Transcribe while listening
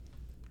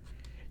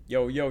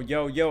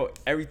Yo.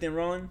 Everything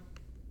rolling?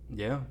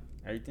 Yeah.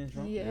 Everything's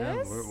rolling?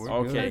 Yes. Yeah, we're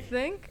Okay. I good.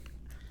 think.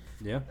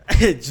 Yeah.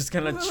 Just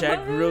gonna check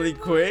really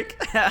quick.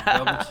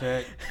 Double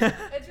check.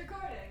 It's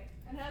recording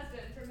and has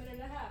been for a minute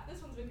and a half. This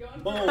one's been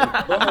going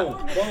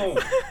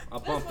Boom. I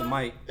bumped the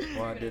mic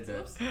while I did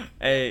that.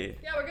 Hey.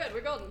 Yeah, we're good. We're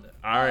golden.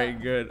 All right,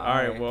 good. All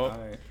right, well, All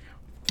right.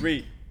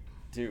 3,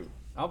 2.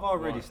 I've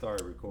already One.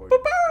 started recording.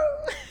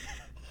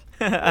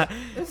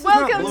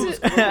 Welcome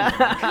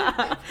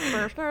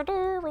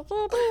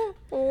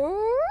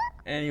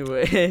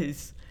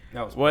Anyways,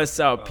 what's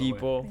up,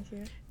 people? Thank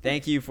you.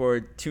 Thank you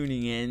for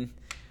tuning in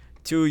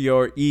to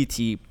your ET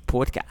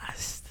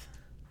podcast.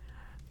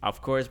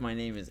 Of course, my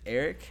name is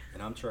Eric.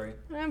 And I'm Trey.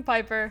 I'm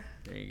Piper.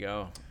 There you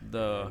go.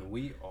 The And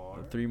we are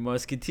Three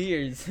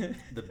Musketeers.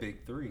 the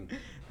big three.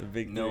 The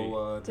big three.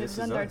 No, this Dibs is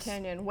on us.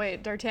 D'Artagnan.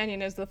 Wait,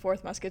 D'Artagnan is the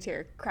fourth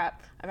musketeer.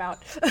 Crap. I'm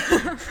out.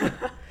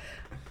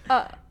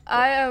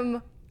 I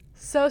am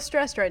so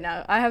stressed right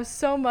now. I have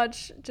so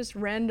much just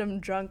random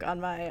junk on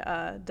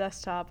my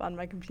desktop, on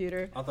my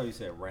computer. I thought you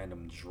said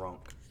random drunk.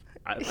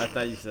 I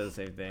thought you said the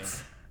same thing.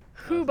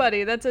 Who,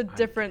 buddy? That's a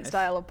different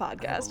style of I have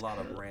podcast. a lot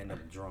of random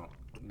drunk.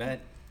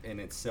 That in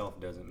itself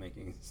doesn't make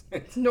any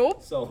sense.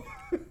 Nope. So,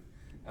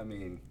 I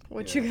mean,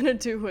 What yeah, you gonna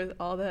do with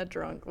all that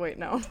drunk? Wait,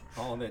 no.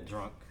 all that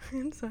drunk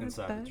Inside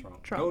inside that the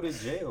trunk. trunk. Go to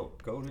jail.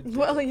 Go to jail.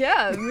 Well,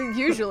 yeah, I mean,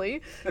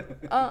 usually.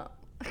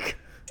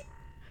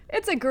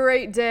 It's a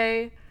great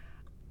day.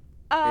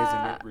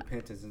 Isn't it?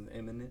 Repentance is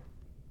imminent.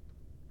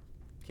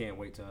 Can't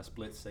wait till I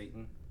split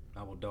Satan.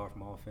 I will Darth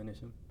Maul finish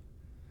him.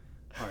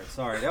 All right,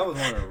 sorry. That was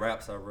one of the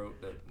raps I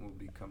wrote that will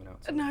be coming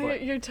out soon. No,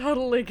 But- you're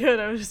totally good.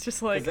 I was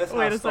just like, 'cause that's how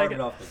wait I a started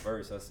second. off the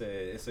verse. I said,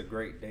 "It's a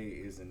great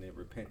day, isn't it?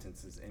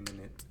 Repentance is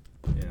imminent."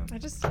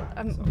 Yeah.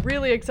 I'm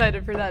really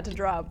excited for that to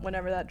drop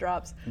whenever that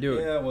drops. Dude.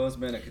 Yeah, well, it's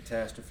been a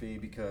catastrophe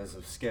because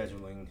of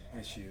scheduling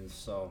issues.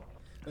 So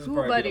this Ooh, will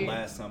probably be buddy. the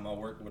last time I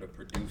work with a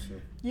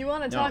producer. You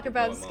want to No. talk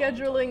about Going my own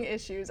scheduling time.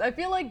 issues? I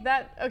feel like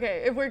that.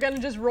 Okay, if we're gonna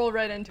just roll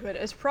right into it,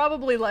 it's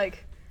probably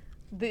like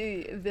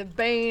the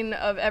bane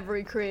of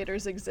every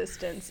creator's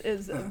existence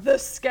is the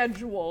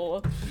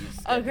schedule.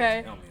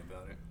 Okay. Tell me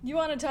about it. You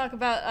want to talk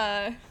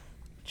about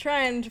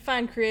trying to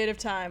find creative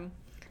time?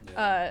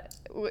 Yeah.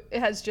 It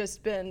has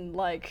just been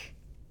like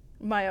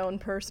my own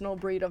personal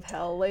breed of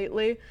hell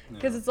lately,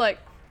 because Yeah. it's like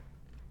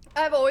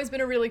I've always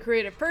been a really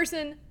creative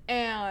person,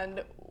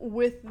 and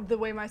with the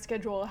way my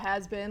schedule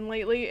has been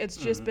lately, it's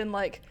just been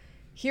like,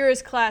 here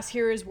is class,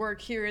 here is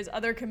work, here is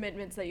other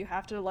commitments that you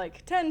have to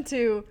like tend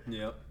to,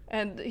 Yep.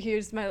 and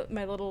here's my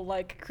little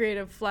like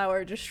creative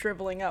flower just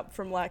shriveling up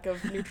from lack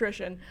of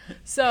nutrition.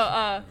 So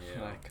Yeah.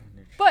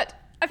 but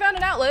I found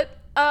an outlet.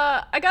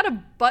 I got a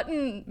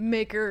button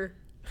maker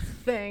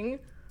thing.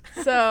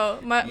 So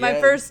my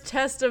Yes. first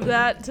test of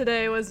that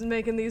today was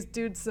making these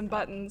dudes some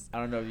buttons. I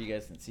don't know if you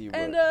guys can see, but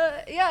And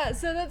yeah,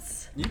 so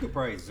that's You could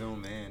probably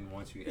zoom in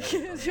once you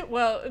edit.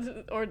 well,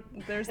 or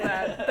there's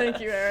that. Thank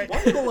you, Eric.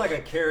 Why you look like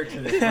a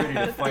character that's ready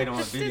to fight on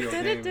a video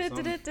game or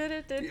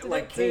something? You're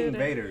like King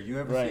Vader. You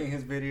ever Right. seen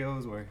his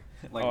videos where,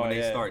 like, Oh, when they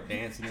yeah. start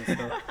dancing and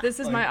stuff? This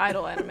is Like- my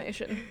idol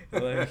animation.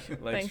 like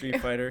Thank Street you.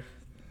 Fighter.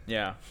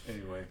 Yeah,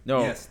 Anyway.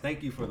 No. Yes,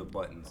 thank you for the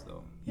buttons,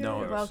 though. No,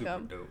 You're They're super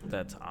welcome. dope.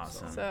 that's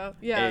awesome. So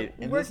yeah, Hey,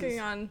 and this working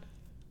is- on.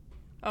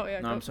 Oh yeah.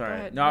 No, go, I'm Go sorry.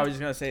 ahead. No, I was just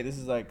gonna say this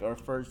is like our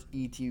first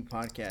ET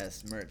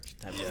podcast merch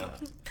type Yeah. of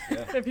stuff.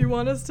 Yeah. If you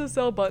want us to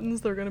sell buttons,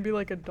 they're gonna be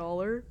like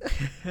 $1.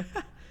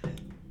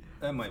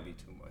 That might be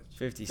too much.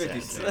 50 50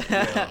 cents. cents,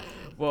 yeah.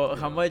 Well,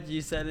 how much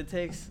you said it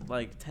takes?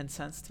 Like 10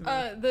 cents to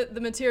make?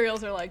 The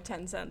materials are like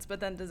 10 cents, but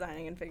then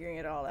designing and figuring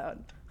it all out.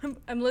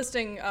 I'm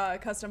listing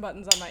custom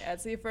buttons on my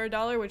Etsy for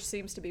 $1, which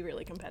seems to be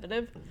really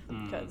competitive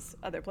because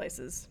other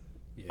places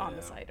on the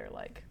Yeah. site are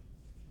like,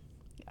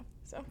 yeah.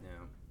 So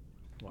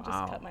Yeah. I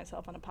just cut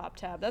myself on a pop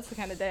tab. That's the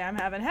kind of day I'm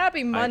having.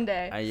 Happy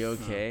Monday. Are you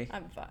okay?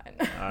 I'm fine.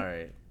 All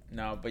right.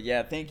 No, but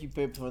yeah, thank you,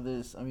 Pip, for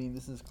this. I mean,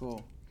 this is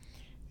cool.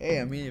 Hey,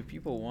 I mean, if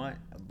people want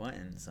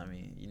buttons, I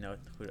mean, you know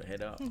who to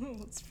hit up.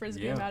 It's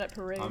frisbee Yeah. out at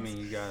parades. I mean,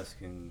 you guys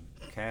can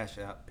cash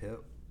out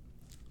Pip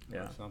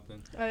Yeah. or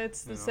something.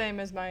 It's the you know. same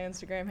as my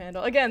Instagram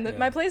handle. Again, Yeah.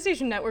 my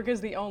PlayStation Network is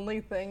the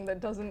only thing that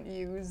doesn't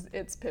use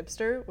its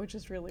Pipster, which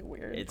is really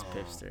weird. It's Oh.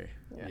 Pipster.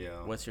 Yeah.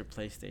 Yeah. What's your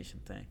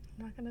PlayStation thing?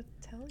 I'm not gonna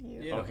tell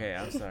you. Yeah. Okay,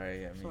 I'm sorry.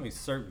 I There's mean, only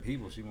certain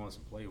people she wants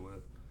to play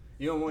with.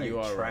 You don't want You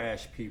any are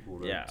trash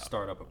people to Yeah.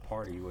 start up a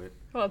party with.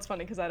 Well, it's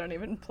funny because I don't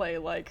even play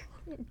like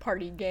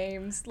party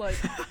games. Like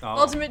Oh.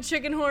 Ultimate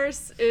Chicken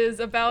Horse is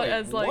about Wait,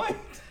 as like. what?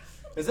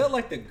 Is that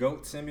like the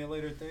goat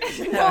simulator thing?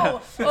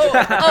 No.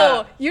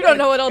 Oh, you don't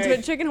know what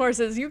Ultimate Chicken Horse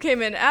is. You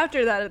came in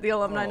after that at the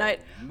alumni Oh,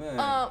 night.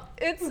 man.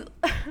 It's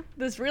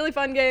this really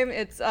fun game.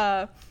 It's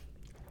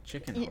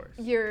chicken horse.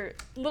 your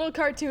little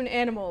cartoon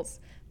animals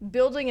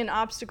building an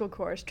obstacle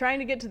course, trying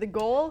to get to the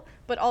goal,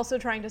 but also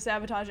trying to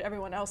sabotage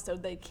everyone else so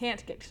they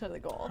can't get to the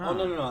goal. Oh,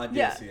 no, I did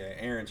Yeah. see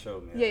that. Aaron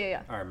showed me.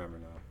 Yeah. I remember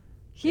now.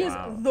 He is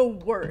Wow. the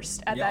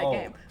worst at Yeah, that oh.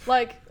 game.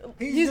 Like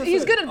He's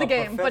he's just good a- at the a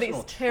game, but he's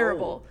professional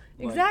terrible. troll.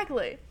 Like,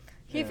 Exactly.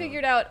 He yeah.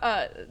 figured out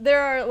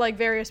there are like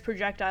various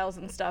projectiles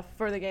and stuff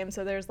for the game.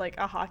 So there's like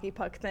a hockey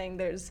puck thing.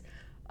 There's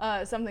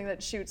something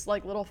that shoots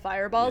like little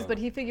fireballs, Yeah. but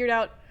he figured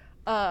out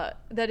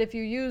that if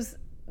you use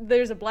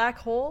there's a black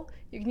hole,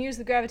 you can use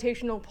the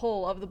gravitational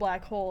pull of the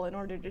black hole in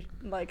order to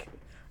like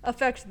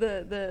affect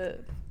the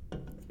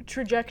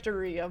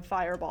trajectory of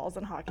fireballs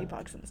and hockey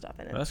pucks and stuff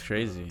in it. That's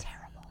crazy.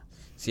 Terrible.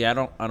 See, I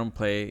don't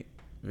play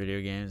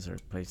video games or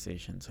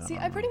PlayStation. So See,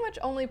 I I pretty much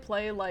only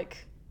play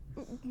like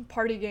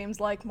party games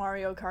like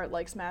Mario Kart,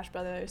 like Smash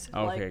Brothers.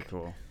 Okay, like,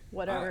 cool.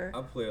 Whatever.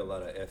 I play a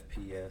lot of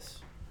FPS,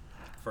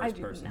 I first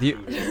do person not.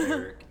 shooter with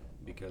Eric,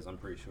 because I'm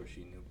pretty sure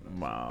she knew. What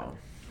Wow.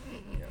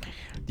 yeah.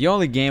 The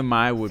only game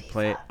I would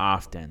play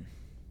often,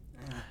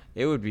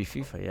 it would be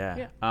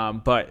FIFA. Yeah.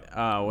 But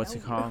what's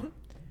it called?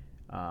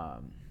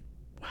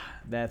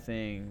 That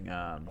thing,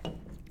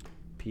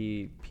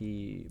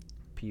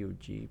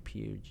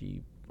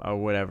 PUG or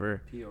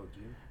whatever. POG.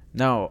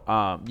 No,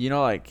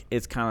 like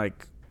it's kind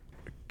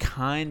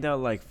of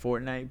like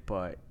Fortnite,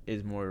 but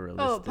is more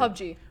realistic. Oh,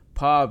 PUBG.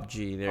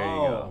 PUBG. There you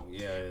go.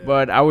 Yeah.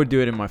 But I would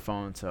do it in my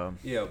phone. So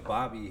Yeah,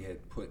 Bobby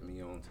had put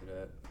me onto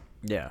that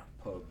yeah.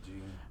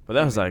 PUBG. But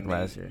that was like Nate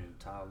last year. and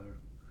Tyler.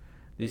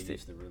 Is They it-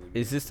 used to really be-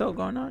 Is this still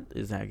going on?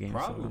 Is that game still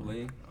going on?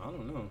 Probably. I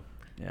don't know.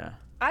 Yeah.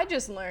 I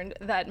just learned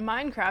that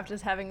Minecraft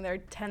is having their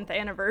 10th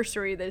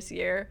anniversary this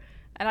year,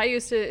 and I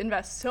used to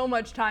invest so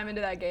much time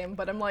into that game,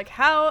 but I'm like,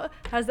 how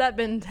has that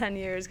been 10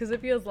 years? Because it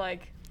feels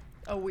like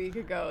a week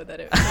ago that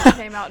it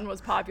came out and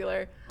was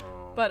popular.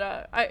 But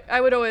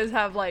I would always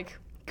have like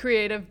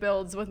creative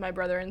builds with my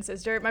brother and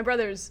sister. My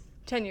brother's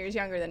 10 years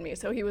younger than me,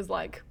 so he was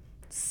like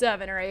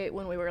 7 or 8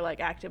 when we were like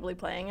actively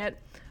playing it.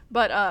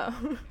 But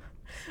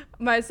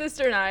my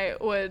sister and I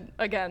would,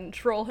 again,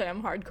 troll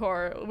him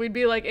hardcore. We'd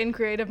be like in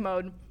creative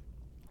mode.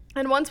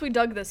 And once we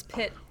dug this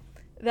pit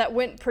that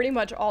went pretty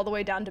much all the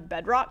way down to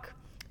bedrock,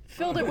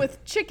 filled it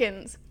with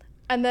chickens,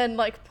 and then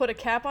like put a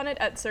cap on it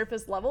at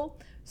surface level.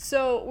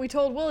 So we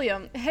told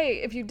William,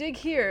 hey, if you dig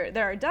here,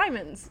 there are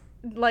diamonds,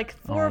 like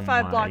 4 or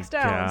 5 my blocks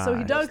down. So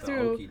he God. dug That's the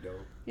through. okey doke.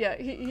 Yeah,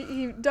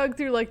 he dug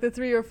through like the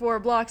 3 or 4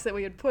 blocks that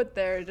we had put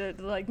there to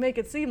like make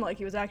it seem like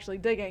he was actually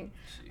digging.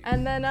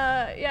 And then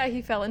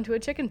he fell into a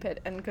chicken pit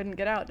and couldn't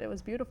get out. It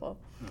was beautiful.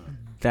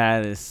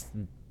 That is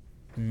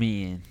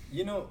mean.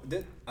 You know,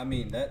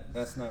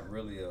 that's not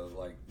really a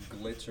like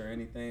glitch or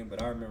anything,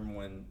 but I remember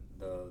when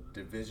the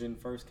Division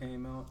first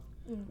came out,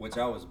 which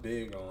I was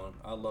big on.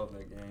 I love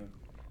that game.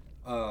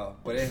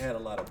 But it had a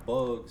lot of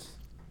bugs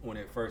when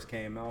it first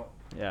came out.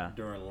 Yeah.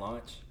 During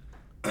launch.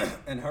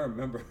 And I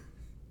remember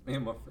me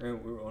and my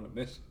friend, we were on a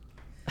mission.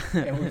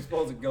 And we were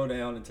supposed to go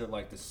down into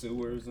like the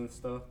sewers and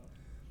stuff.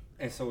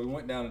 And so we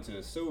went down into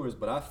the sewers,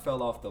 but I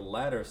fell off the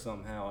ladder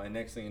somehow. And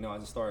next thing you know,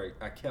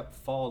 I kept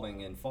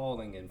falling and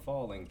falling and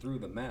falling through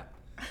the map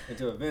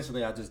until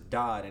eventually I just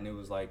died. And it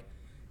was like,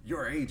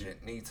 your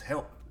agent needs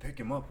help. Pick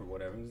him up or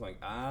whatever. He's like,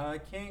 I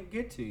can't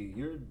get to you.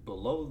 You're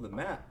below the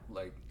map.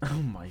 Like, Oh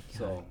my god.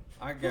 so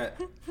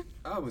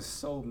I was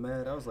so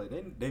mad. I was like,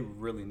 they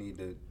really need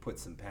to put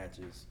some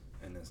patches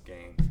in this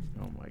game.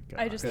 Oh my god.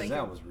 I just Because think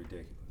that was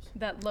ridiculous.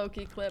 that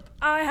Loki clip.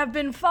 I have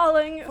been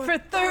falling for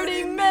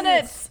 30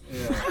 minutes.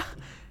 Yeah.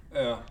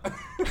 Yeah.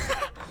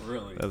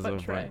 Really. That's so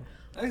But try.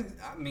 funny.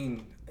 I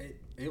mean,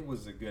 it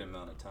was a good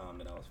amount of time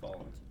that I was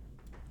falling.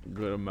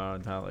 Good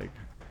amount of time, like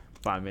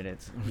 5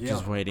 minutes. Yeah.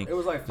 Just waiting. It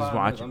was like 5 Just minutes.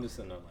 watching. I'm just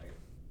sitting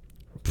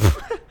there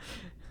like,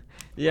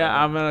 Yeah,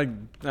 I'm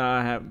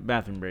gonna have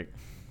bathroom break.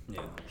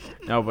 yeah.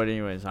 No, but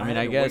anyways, I mean, had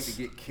I to guess. wait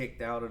to get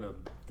kicked out of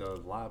the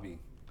lobby.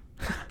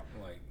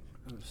 Like,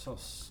 it was so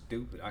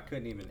stupid. I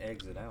couldn't even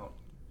exit out.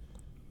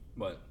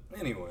 But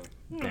anyway.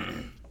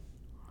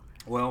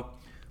 Well,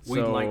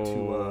 we'd like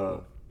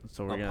to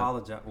So we're gonna.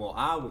 apologize. Well,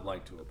 I would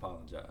like to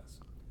apologize.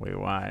 Wait,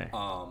 why?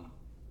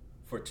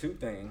 For 2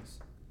 things.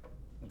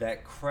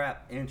 That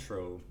crap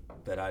intro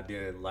that I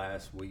did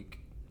last week.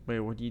 Wait,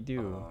 what do you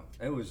do?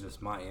 It was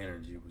just my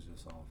energy was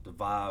just off. The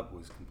vibe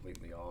was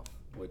completely off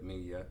with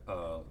me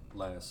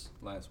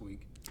last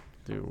week.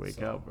 Dude, wake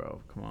so- up,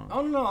 bro. Come on.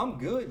 Oh no, I'm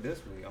good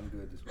this week. I'm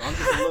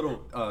just a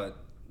little.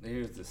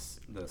 Here's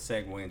the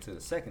segue into the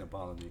second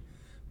apology.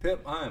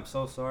 Pip, I am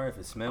so sorry if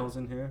it smells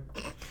in here,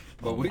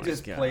 but Oh we my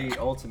just God. played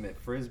Ultimate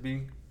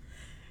Frisbee,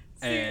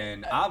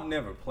 and I've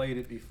never played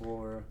it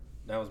before.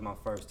 That was my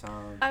first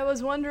time. I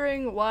was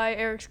wondering why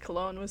Eric's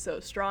cologne was so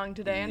strong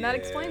today, and that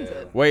explains Yeah.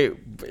 it.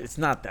 Wait, but it's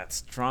not that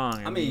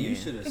strong. I mean, you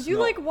should have. You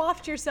like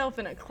waft yourself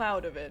in a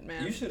cloud of it,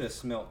 man. You should have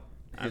smelt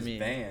his I mean-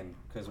 van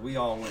because we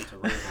all went to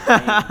Raising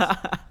Cane's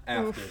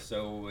after.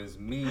 So it was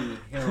me,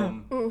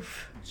 him,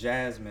 Oof.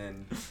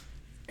 Jasmine,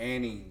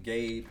 Annie,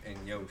 Gabe, and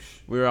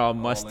Yosh. We were all all in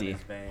musty.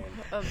 his van.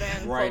 A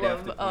van Right full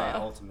after of playing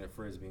Ultimate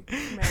Frisbee.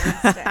 man,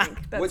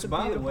 stank. That's Which, a by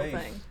the beautiful way,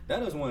 thing.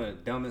 that is one of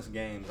the dumbest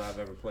games I've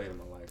ever played in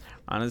my life.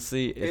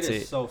 Honestly, It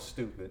is so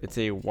stupid. it's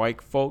a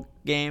white folk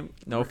game.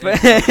 No It-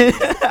 offense.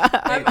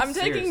 I'm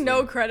seriously. taking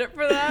no credit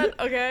for that.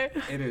 Okay.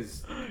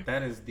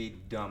 That is the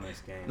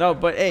dumbest game. No,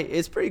 but hey,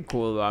 it's pretty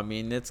cool though. I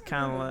mean, it's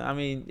kind of like, I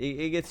mean,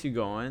 it gets you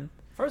going.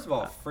 First of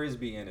all,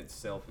 Frisbee in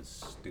itself is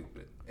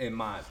stupid, in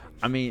my opinion.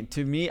 I mean,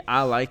 to me,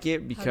 I like it How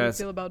do you because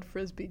feel about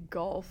frisbee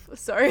golf?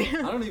 Sorry. I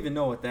don't even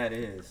know what that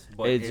is,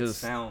 but It it just-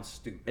 sounds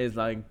stupid. it's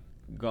like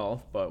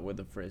golf, but with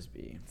a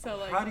frisbee. So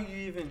like, How do you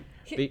even?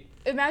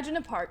 imagine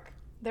a park.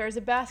 There's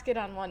a basket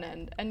on one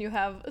end, and you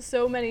have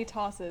so many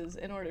tosses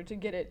in order to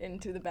get it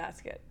into the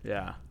basket.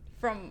 Yeah.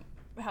 From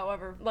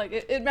however, like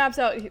it maps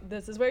out.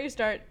 This is where you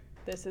start.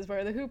 This is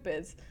where the hoop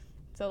is.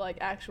 So like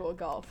actual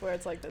golf, where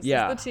it's like this is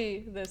the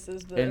tee. This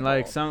is the. And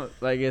like hole.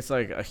 it's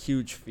like a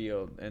huge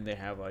field, and they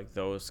have like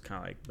those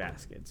kind of like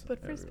baskets. But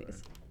everywhere.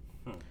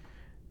 frisbees.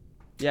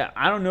 Yeah,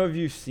 I don't know if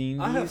you've seen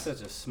these. I have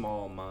such a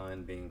small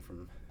mind being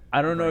from.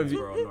 I don't know if you.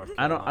 Greensboro, North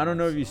I don't know if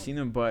Carolina, you've seen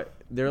them, but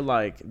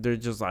they're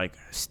just like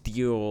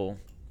steel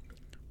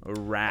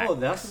racks. Oh,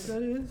 that's what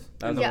that is?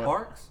 That's In the what-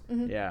 parks?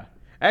 Mm-hmm. Yeah.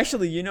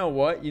 Actually, you know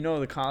what? You know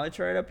the college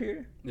right up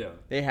here? Yeah,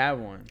 They have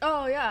one.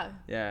 Oh yeah.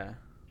 Yeah.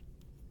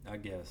 I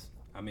guess.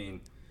 I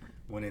mean,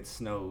 when it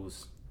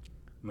snows,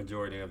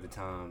 majority of the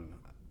time,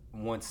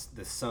 once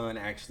the sun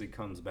actually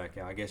comes back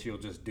out, I guess you'll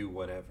just do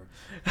whatever.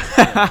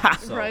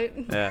 So- Right.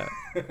 Yeah.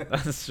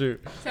 That's true.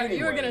 Sorry,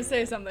 you were Anyway, gonna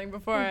say something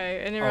before I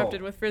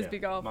interrupted Oh, with frisbee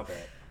yeah, golf. My bad.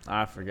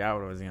 I forgot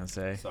what I was gonna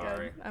say.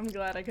 Sorry. Good. I'm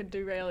glad I could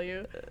derail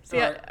you. See,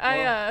 Alright,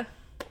 I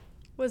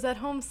was at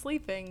home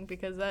sleeping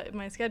because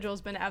my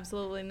schedule's been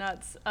absolutely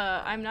nuts.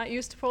 I'm not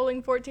used to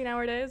pulling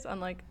 14-hour days,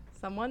 unlike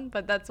someone,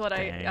 but that's what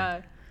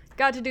I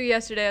got to do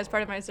yesterday as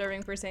part of my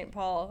serving for St.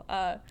 Paul.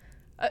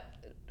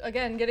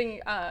 Again, getting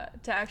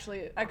to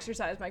actually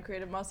exercise my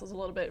creative muscles a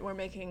little bit. We're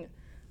making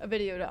a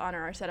video to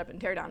honor our setup and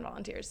teardown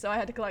volunteers, so I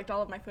had to collect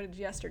all of my footage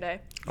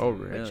yesterday, Oh,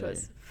 really? which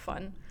was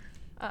fun.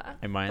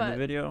 Am I in the but-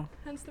 video?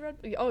 Hence the red.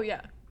 Oh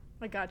yeah,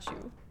 I got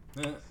you.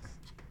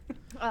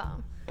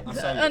 I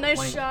saw you A nice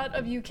plank- shot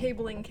of you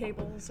cabling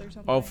cables or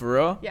something. Oh, for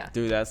real? Yeah.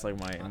 Dude, that's like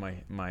my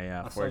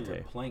I saw your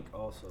forte. plank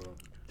also.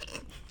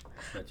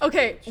 that you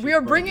Okay, did. we She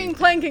are brought bringing me-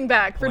 planking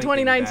back for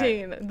Planking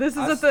 2019. This is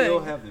I a still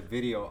thing. have the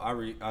video.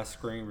 I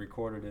screen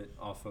recorded it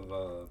off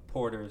of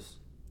Porter's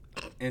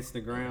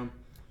Instagram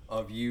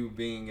of you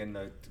being in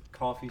the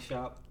coffee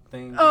shop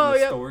thing Oh, in the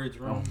yep. storage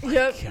room.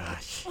 Yep.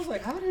 Gosh. I was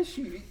like, how does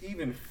she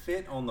even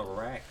fit on the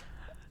rack?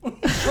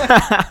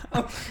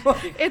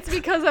 It's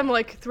because I'm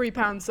like 3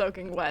 pounds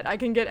soaking wet. I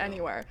can get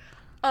anywhere.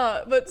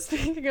 But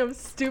speaking of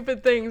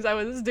stupid things I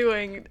was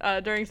doing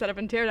during setup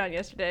and teardown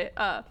yesterday,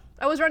 I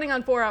was running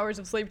on 4 hours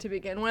of sleep to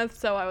begin with,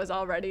 so I was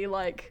already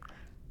like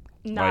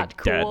not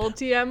Like dead. cool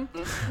TM.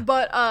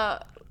 But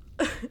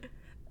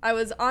I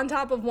was on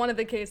top of one of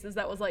the cases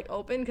that was like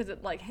open because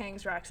it like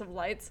hangs racks of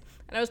lights,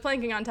 and I was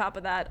planking on top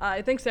of that.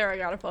 I think Sarah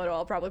got a photo.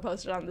 I'll probably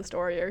post it on the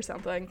story or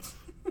something.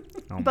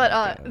 Oh my But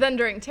God. then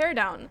during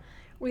teardown,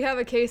 we have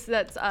a case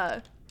that's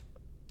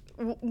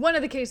one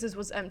of the cases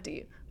was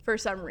empty for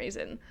some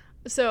reason.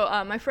 So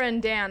my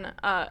friend Dan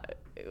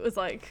was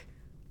like,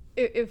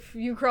 if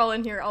you crawl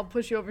in here, I'll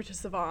push you over to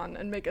Savon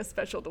and make a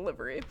special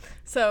delivery.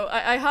 So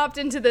I hopped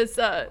into this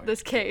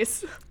this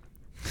case.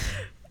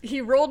 He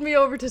rolled me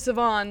over to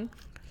Savon,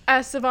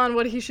 asked Savon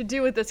what he should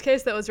do with this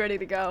case that was ready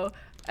to go.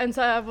 And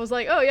so I was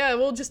like, oh yeah,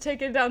 we'll just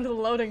take it down to the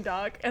loading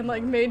dock, and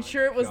like made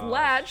sure it was gosh.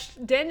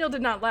 latched. Daniel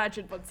did not latch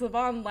it, but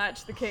Savon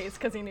latched the case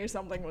because he knew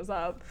something was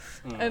up,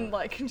 and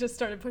like just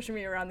started pushing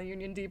me around the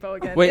Union Depot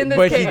again. Wait, in this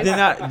but case. he did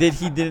not.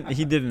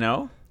 He didn't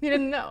know. He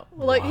didn't know.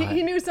 Like he What?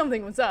 knew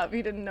something was up.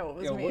 He didn't know it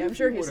was Yo, me. what I'm if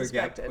sure you he would've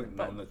got suspected, putting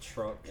but on the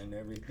truck and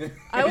everything.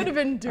 I would have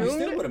been You still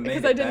doomed would've made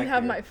because it I didn't back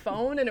have here. my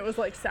phone and it was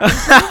like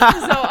soundproof,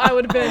 so I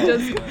would have been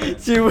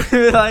just. She would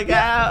be like,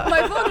 ah.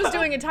 My phone was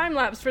doing a time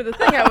lapse for the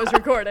thing I was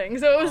recording,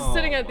 so it was Oh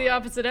sitting at the my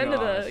opposite end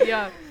of gosh.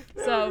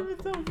 the So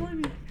It's so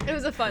funny. it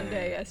was a fun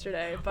day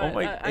yesterday. But Oh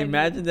my! I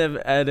Imagine that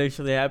it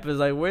actually happens.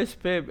 Like, where's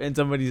Pip? And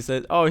somebody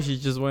says, "Oh, she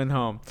just went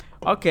home."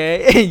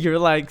 Okay, and you're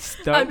like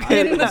stuck. I'm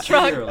in the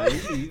truck.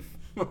 Leave.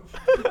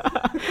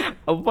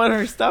 But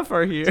her stuff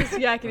are here.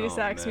 yakety Oh,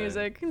 sax man.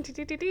 music.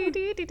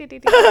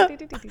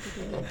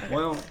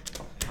 Well,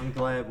 I'm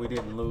glad we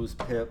didn't lose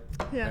Pip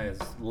Yeah. as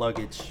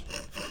luggage.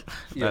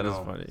 That is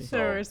funny.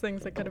 There was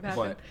things that could have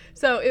happened. But-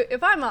 So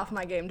if I'm off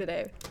my game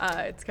today,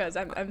 it's because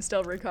I'm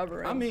still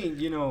recovering. I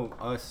mean,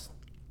 us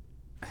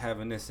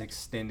having this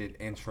extended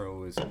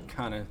intro is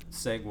kind of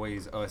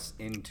segues us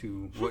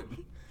into what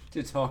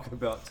to talk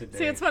about today.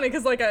 See, it's funny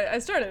because like I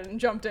started and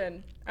jumped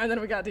in, and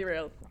then we got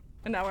derailed,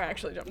 and now we're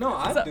actually jumping. No,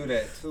 in. I So- do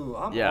that too.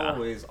 I'm Yeah.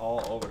 always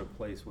all over the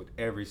place with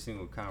every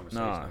single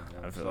conversation. No, I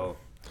I have. feel So,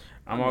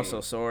 I'm I also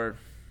mean- sore.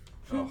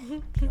 oh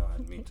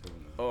God, me too.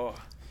 Man. Oh,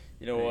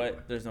 you know Anyway.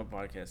 what? There's no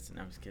podcast. And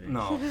I'm just kidding.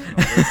 No,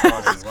 we're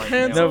starting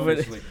right now. No, but-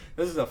 officially.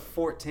 This is a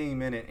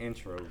 14-minute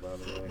intro, by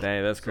the way.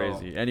 Dang, that's So-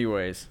 crazy.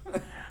 Anyways,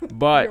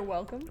 but You're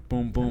welcome.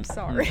 boom, boom,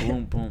 sorry.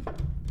 boom, boom,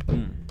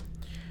 boom.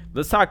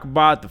 Let's talk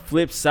about the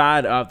flip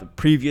side of the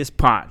previous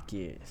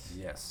podcast.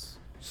 Yes.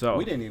 So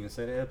We didn't even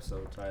say the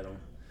episode title.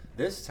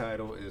 This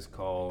title is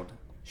called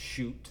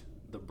 "Shoot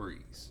the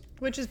Breeze."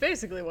 Which is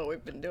basically what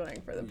we've been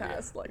doing for the Yeah,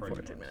 past like pretty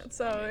 14 much. minutes.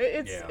 So I mean,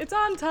 it's yeah. it's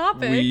on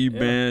topic. we've Yeah.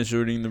 been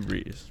shooting the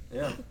breeze.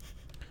 Yeah.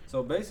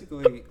 So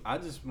basically, I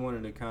just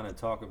wanted to kind of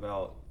talk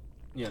about,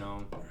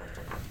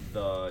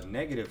 the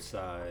negative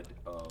side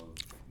of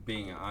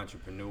being an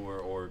entrepreneur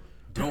or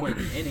doing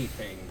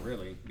anything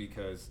really,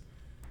 because,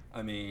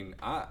 I mean,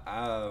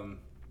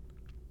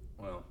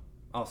 well,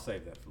 I'll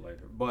save that for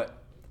later. But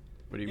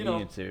What do you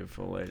mean save it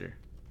for later?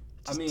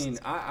 I mean,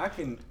 I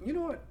can. You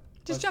know what?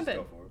 Just jump in.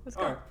 Go for it. Let's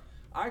All go. right.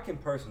 I can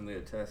personally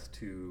attest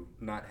to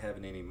not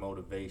having any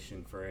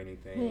motivation for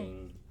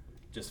anything,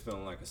 just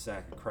feeling like a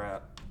sack of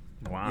crap.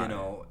 Wow. You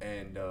know,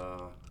 and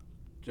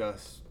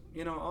just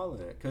all of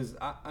that. Because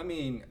I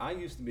mean, I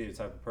used to be the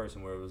type of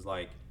person where it was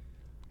like,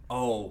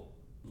 oh,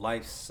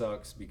 life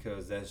sucks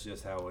because that's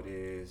just how it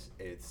is.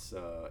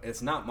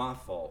 It's not my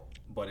fault,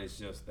 but it's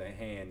just the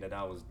hand that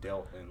I was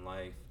dealt in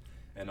life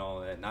and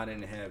all that. And I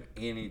didn't have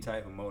any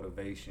type of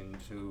motivation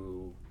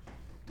to,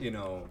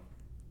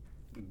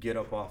 get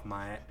up off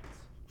my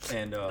ass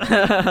and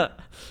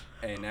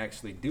and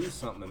actually do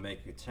something to make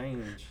a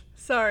change.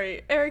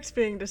 Sorry, Eric's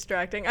being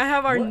distracting. I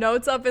have our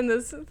notes up in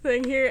this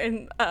thing here,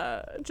 and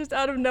just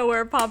out of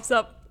nowhere pops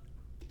up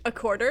a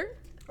quarter,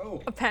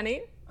 a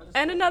penny,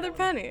 and another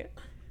penny.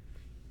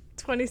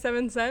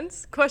 27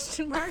 cents?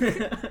 Question mark.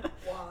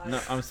 No,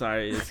 I'm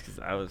sorry. It's because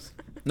I was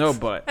no,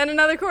 but And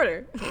another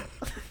quarter.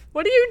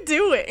 What are you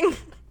doing?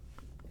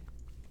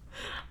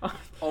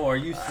 Oh, are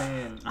you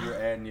saying you're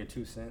adding your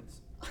 2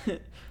 cents?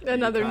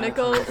 Another kinda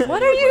nickel. trying to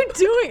What say, are you like,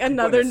 doing?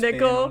 Another putting a spin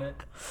nickel. on it?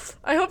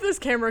 I hope this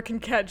camera can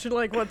catch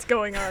like what's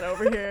going on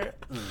over here.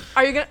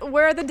 Are you gonna?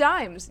 Where are the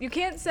dimes? You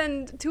can't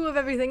send 2 of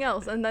everything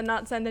else and then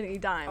not send any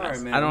dimes. All right,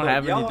 man. I don't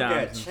have any y'all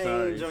dimes, got I'm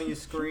change sorry. on your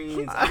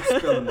screens. I'm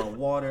spilling my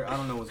water. I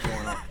don't know what's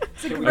going on.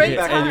 It's a Can we great get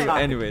back on time.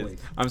 topic, anyways,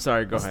 please? I'm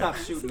sorry. Go Let's ahead.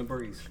 stop shooting the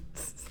breeze.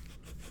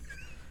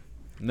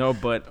 No,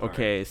 but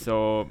okay.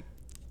 So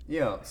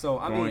Yeah, so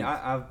I mean, Going-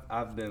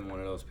 I've been one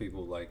of those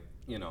people like,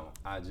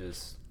 I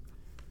just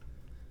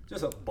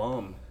a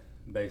bum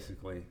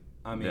basically.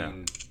 I mean,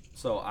 Yeah.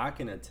 so I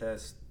can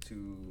attest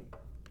to,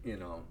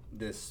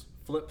 this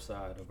flip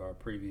side of our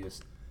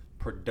previous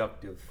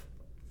productive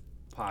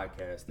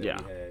podcast that Yeah.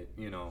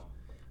 we had,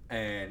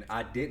 and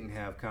I didn't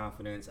have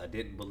confidence. I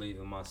didn't believe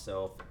in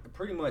myself.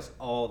 Pretty much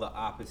all the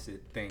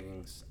opposite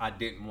things. I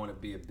didn't want to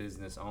be a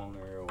business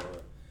owner or,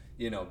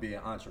 be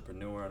an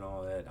entrepreneur and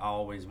all that. I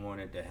always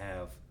wanted to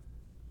have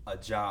a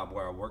job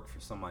where I worked for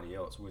somebody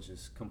else, which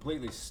is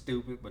completely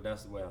stupid, but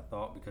that's the way I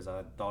thought because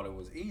I thought it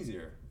was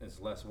easier. It's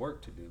less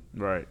work to do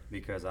right.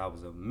 because I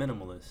was a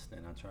minimalist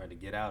and I tried to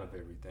get out of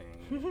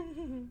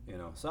everything.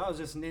 So I was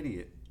just an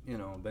idiot,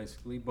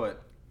 basically.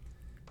 But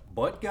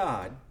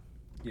God,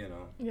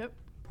 Yep.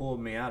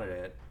 pulled me out of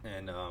that,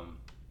 and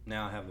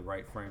now I have the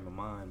right frame of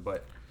mind.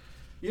 But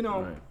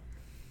Right.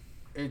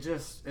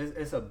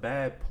 it's a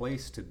bad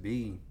place to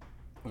be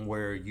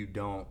where you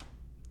don't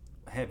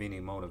have any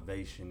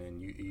motivation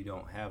and you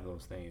don't have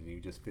those things and you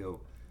just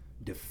feel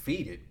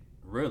defeated,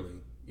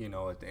 really,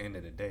 at the end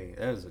of the day.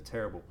 That is a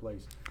terrible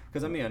place.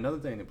 Because I mean, another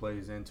thing that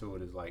plays into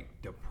it is like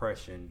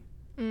depression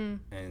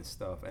and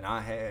stuff. And I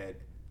had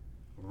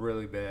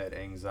really bad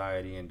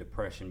anxiety and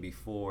depression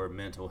before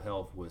mental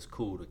health was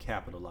cool to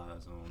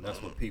capitalize on.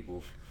 That's what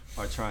people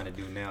are trying to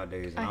do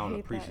nowadays, and I don't hate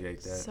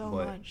appreciate that. so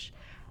but much.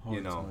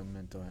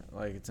 Mental,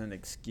 like it's an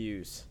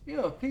excuse.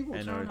 yeah, people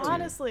In trying order to to-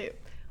 Honestly,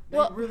 They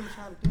well, really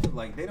try to do it.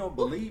 Like, they don't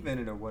believe in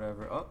it or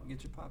whatever. Oh,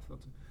 get your pop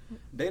filter.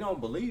 They don't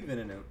believe in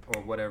it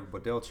or whatever,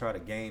 but they'll try to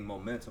gain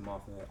momentum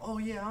off of that. Oh,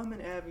 yeah, I'm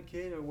an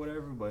advocate or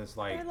whatever, but it's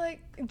like, or like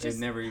they've just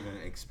never even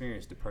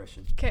experienced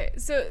depression. okay.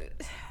 So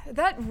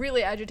that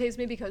really agitates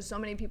me because so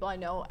many people I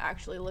know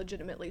actually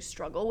legitimately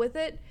struggle with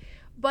it.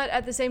 But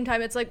at the same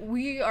time, it's like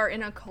we are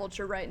in a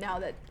culture right now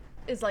that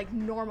is like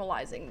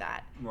normalizing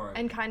that Right.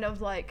 and kind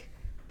of like.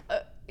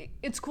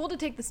 It's cool to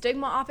take the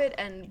stigma off it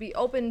and be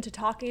open to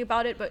talking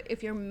about it, but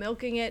if you're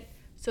milking it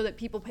so that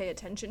people pay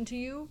attention to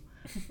you,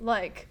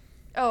 like,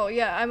 oh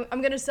yeah,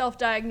 I'm gonna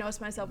self-diagnose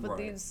myself with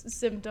Right. these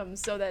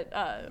symptoms so that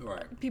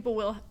Right. people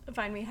will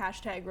find me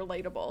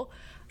 #relatable.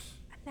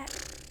 That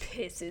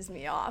pisses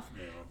me off,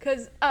 Yeah.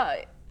 cause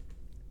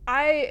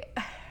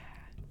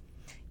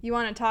you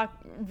want to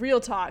talk real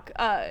talk?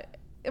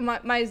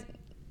 My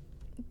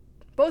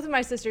both of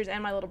my sisters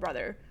and my little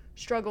brother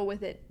struggle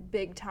with it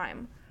big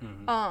time.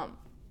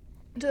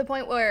 To the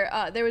point where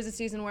there was a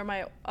season where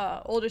my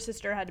older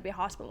sister had to be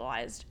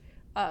hospitalized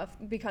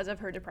because of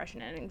her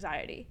depression and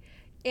anxiety.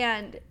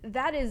 And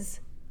that is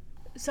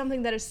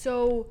something that is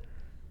so,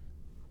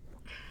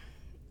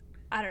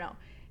 I don't know.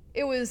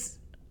 It was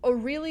a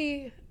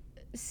really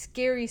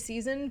scary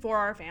season for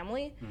our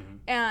family.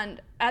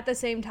 And at the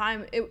same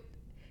time, it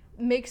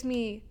makes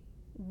me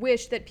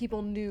wish that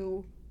people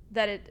knew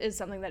that it is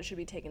something that should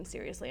be taken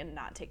seriously and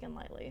not taken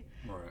lightly.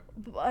 Right.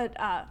 But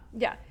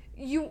yeah,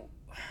 you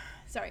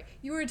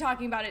were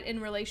talking about it in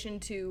relation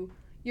to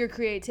your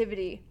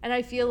creativity, and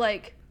I feel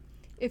like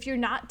if you're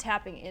not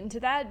tapping into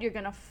that, you're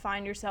gonna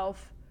find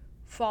yourself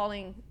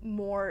falling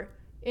more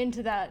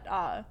into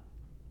that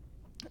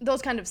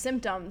those kind of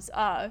symptoms.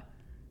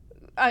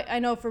 I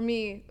know for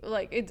me,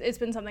 like it's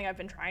been something I've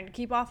been trying to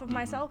keep off of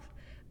myself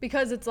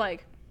because it's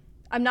like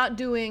I'm not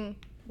doing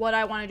what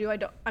I want to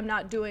do. I'm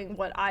not doing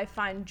what I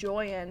find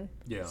joy in.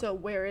 Yeah. So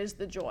where is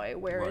the joy?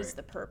 Where is Right.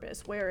 the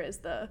purpose? Where is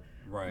the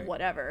Right.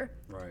 whatever?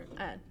 Right.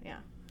 And yeah,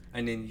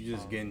 And then you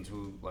just get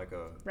into like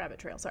a rabbit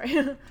trail. Sorry.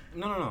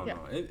 no.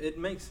 Yeah. It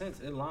makes sense.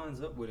 It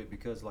lines up with it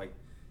because like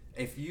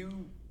if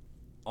you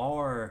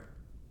are,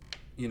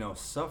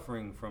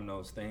 suffering from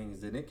those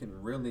things, then it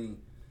can really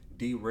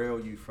derail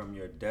you from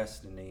your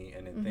destiny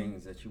and the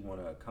things that you want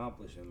to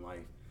accomplish in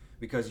life,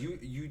 because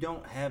you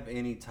don't have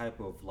any type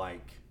of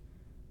like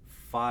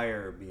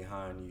fire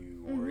behind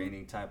you or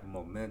any type of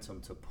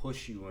momentum to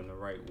push you in the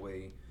right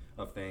way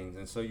of things,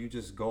 and so you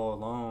just go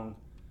along,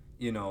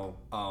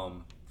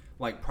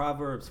 like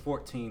Proverbs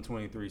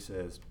 14:23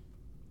 says,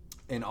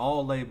 in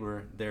all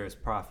labor there is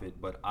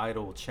profit, but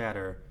idle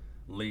chatter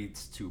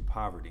leads to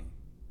poverty.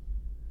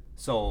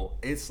 So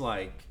it's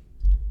like,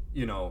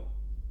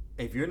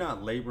 if you're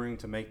not laboring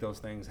to make those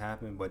things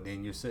happen, but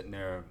then you're sitting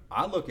there,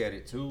 I look at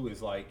it too,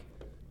 is like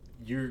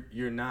you're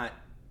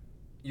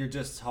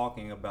just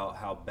talking about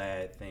how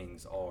bad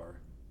things are.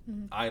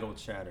 Idle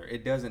chatter.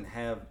 It doesn't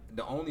have,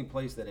 the only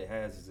place that it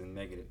has is in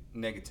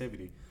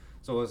negativity.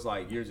 So it's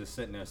like you're just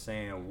sitting there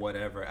saying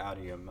whatever out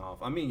of your mouth.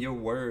 I mean, your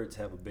words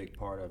have a big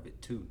part of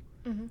it too.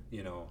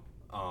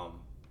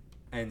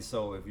 And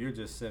so if you're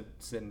just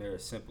sitting there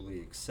simply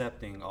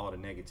accepting all the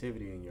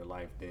negativity in your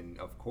life, then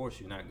of course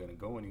you're not going to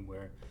go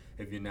anywhere.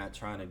 If you're not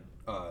trying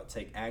to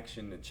take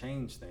action to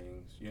change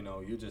things,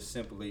 you're just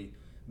simply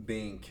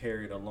being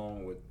carried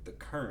along with the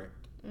current,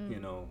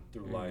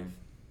 through life.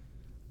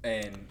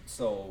 And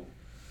so,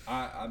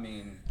 I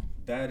mean,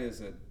 that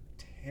is a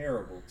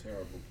terrible,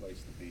 terrible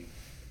place to be.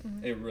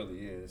 It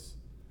really is.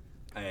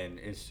 And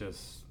it's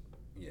just,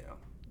 yeah.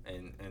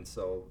 And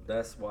so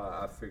that's why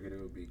I figured it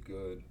would be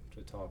good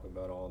to talk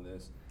about all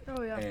this.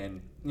 Oh, yeah.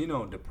 And,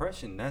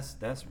 depression,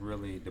 that's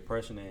really,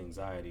 depression and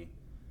anxiety.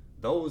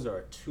 Those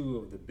are two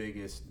of the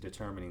biggest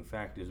determining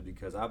factors,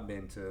 because I've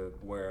been to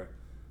where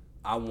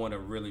I want to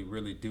really,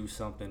 really do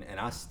something, and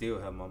I still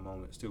have my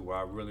moments too where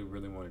I really,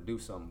 really want to do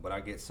something, but I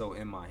get so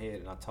in my head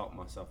and I talk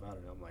myself out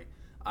of it. I'm like,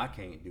 I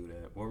can't do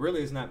that. Well,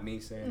 really, it's not me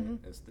saying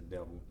it, it's the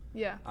devil.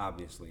 Yeah.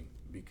 Obviously,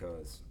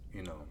 because,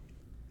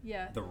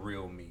 yeah, the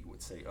real me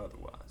would say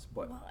otherwise.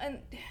 But,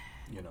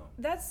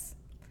 that's,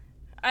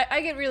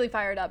 I get really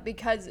fired up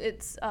because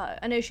it's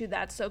an issue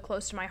that's so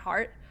close to my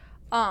heart,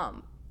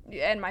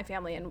 and my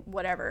family and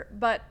whatever.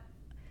 But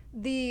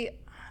the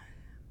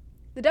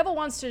devil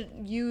wants to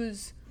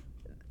use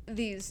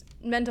these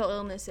mental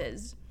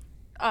illnesses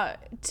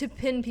to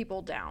pin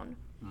people down.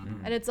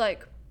 And it's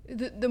like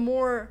the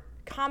more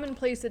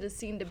commonplace it is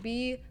seen to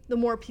be, the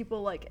more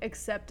people like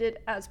accept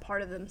it as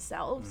part of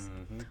themselves.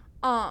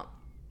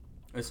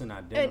 It's an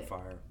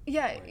identifier.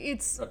 Like,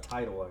 it's a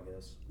title, I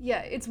guess.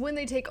 Yeah, it's when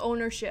they take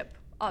ownership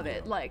of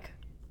it. Like,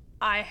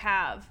 I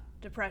have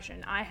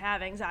depression, I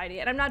have anxiety,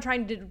 and I'm not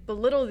trying to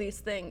belittle these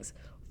things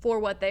for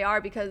what they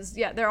are, because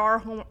there are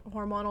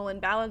hormonal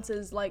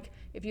imbalances, like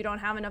if you don't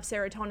have enough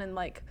serotonin,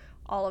 like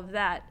all of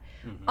that.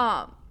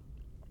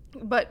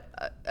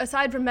 But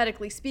aside from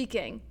medically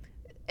speaking,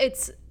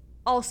 it's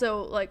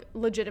also like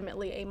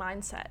legitimately a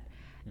mindset.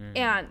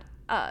 And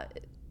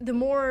the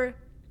more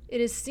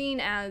it is seen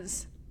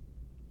as,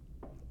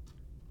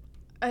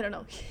 I don't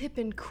know, hip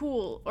and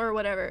cool or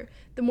whatever,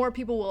 the more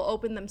people will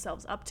open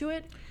themselves up to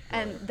it,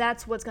 and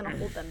that's what's going to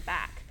hold them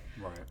back.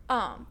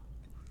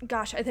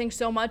 Gosh, I think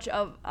so much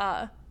of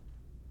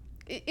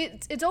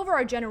it's over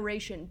our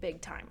generation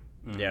big time.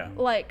 Yeah.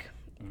 Like,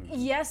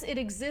 yes, it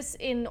exists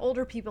in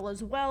older people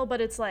as well,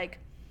 but it's like,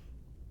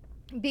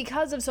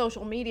 because of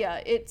social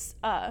media, it's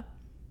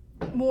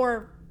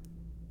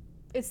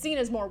seen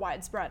as more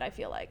widespread, I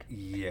feel like.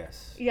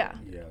 Yes. Yeah.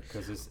 Yeah,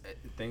 because it's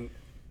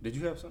did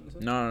you have something to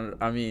say? No,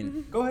 I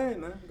mean. Go ahead,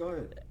 man. Go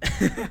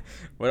ahead.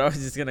 What I was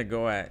just gonna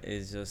go at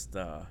is just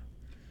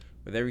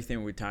with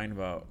everything we're talking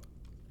about,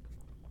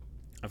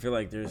 I feel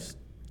like there's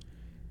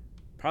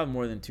probably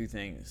more than two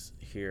things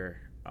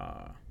here.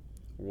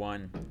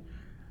 One,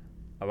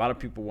 a lot of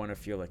people want to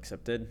feel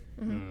accepted.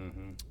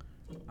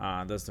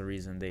 That's the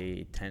reason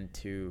they tend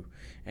to,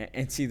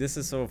 and see, this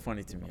is so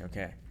funny to me.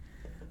 Okay,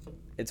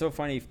 it's so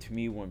funny to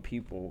me when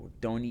people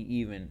don't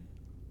even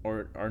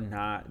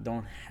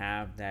don't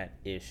have that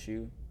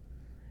issue,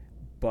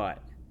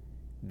 but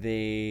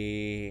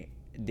they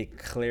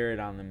declare it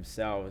on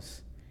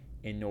themselves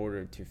in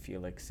order to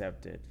feel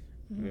accepted.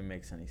 If it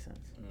makes any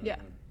sense. Yeah.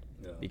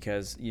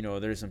 Because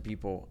there's some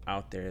people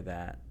out there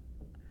that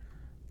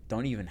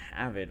don't even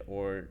have it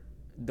or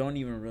don't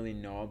even really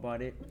know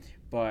about it,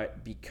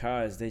 but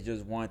because they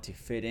just want to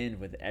fit in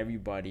with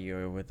everybody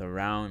or with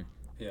around,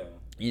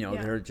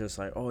 they're just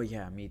like, oh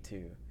yeah, me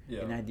too.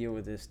 And I deal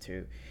with this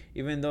too,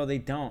 even though they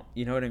don't.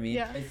 You know what I mean?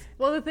 Yeah.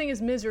 Well, the thing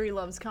is, misery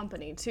loves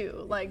company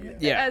too. Like,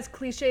 as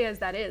cliche as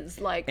that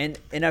is, like. And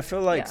I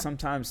feel like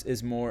sometimes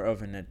it's more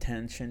of an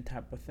attention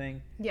type of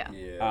thing. Yeah.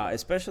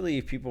 Especially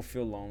if people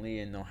feel lonely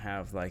and don't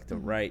have like the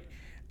right,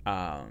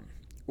 I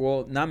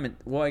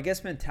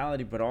guess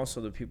mentality, but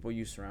also the people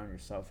you surround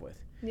yourself with.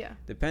 Yeah.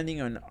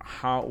 Depending on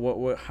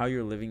how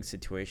your living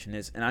situation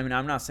is, and I mean,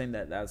 I'm not saying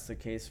that that's the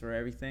case for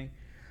everything.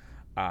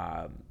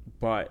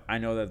 But I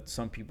know that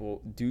some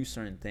people do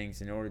certain things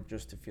in order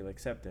just to feel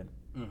accepted.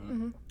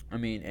 I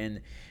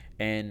mean,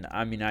 and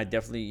I mean, I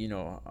definitely,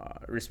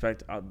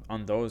 respect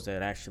on those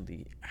that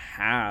actually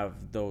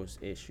have those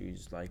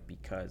issues, like,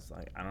 because,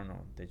 like, I don't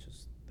know, they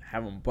just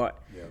have them.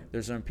 But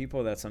there's certain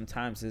people that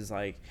sometimes is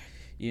like,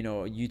 you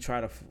know, you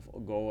try to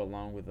go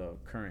along with the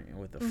current and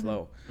with the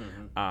flow.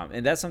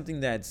 And that's something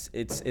that's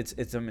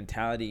it's a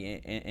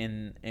mentality.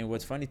 And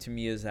what's funny to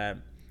me is that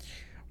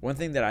one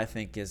thing that I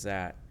think is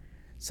that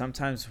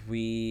sometimes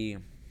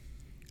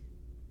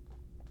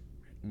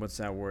what's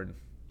that word?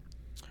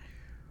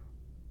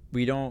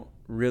 We don't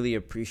really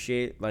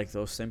appreciate like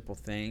those simple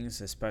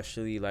things,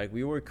 especially like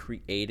we were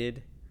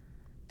created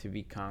to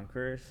be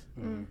conquerors.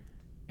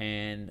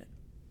 And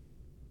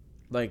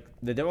like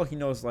the devil, he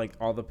knows like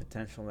all the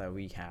potential that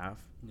we have.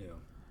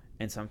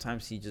 And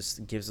sometimes he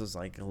just gives us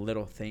like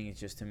little things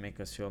just to make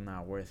us feel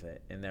not worth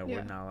it and that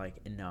we're not like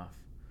enough.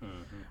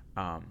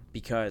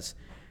 Because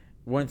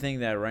one thing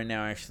that right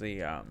now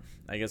actually I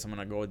guess I'm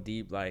gonna go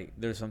deep, like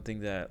there's something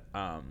that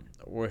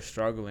we're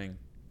struggling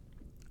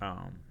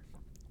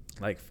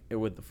like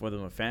for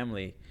the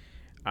family,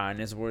 and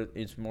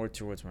it's more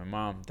towards my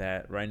mom,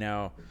 that right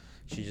now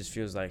she just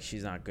feels like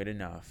she's not good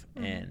enough.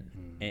 And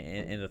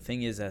the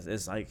thing is that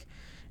it's like,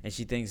 and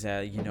she thinks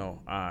that, you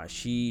know,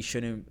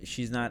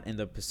 she's not in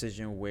the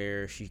position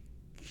where she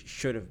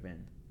should have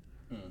been.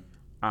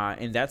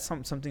 And that's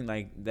something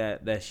like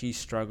that she's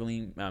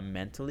struggling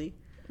mentally,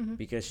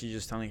 because she's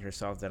just telling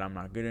herself that I'm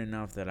not good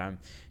enough, that I'm,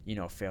 you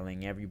know,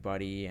 failing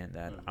everybody, and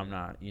that I'm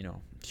not, you know,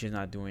 she's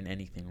not doing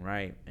anything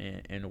right.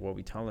 And what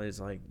we tell her is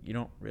like, you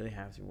don't really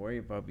have to worry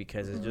about,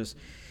 because it's just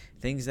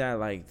things that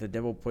like the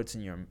devil puts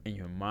in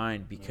your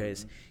mind,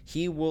 because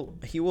he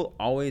will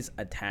always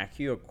attack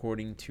you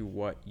according to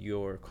what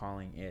your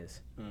calling is.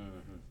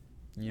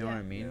 You know what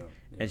I mean?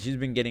 And she's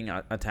been getting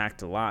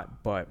attacked a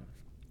lot, but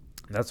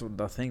that's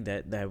the thing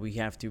that we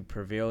have to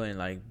prevail and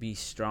like be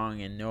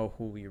strong and know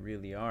who we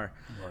really are.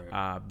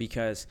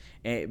 Because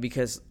I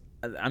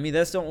mean,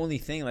 that's the only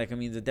thing. Like, I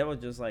mean, the devil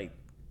just like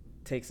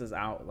takes us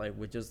out like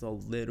with just the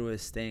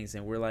littlest things,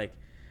 and we're like,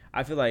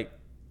 I feel like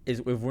if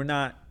we're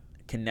not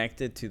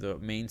connected to the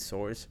main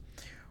source,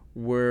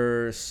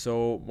 we're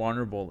so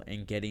vulnerable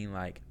in getting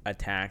like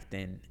attacked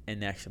and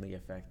actually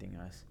affecting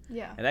us.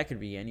 And that could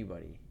be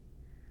anybody,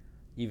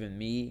 even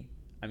me.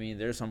 I mean,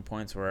 there's some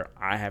points where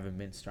I haven't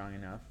been strong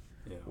enough,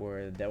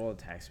 where the devil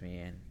attacks me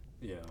and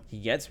he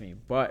gets me.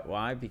 But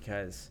why?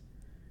 Because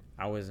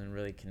I wasn't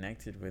really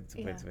connected with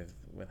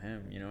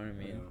him. You know what I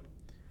mean?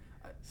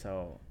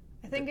 So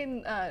I think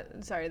in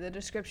the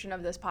description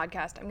of this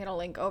podcast, I'm gonna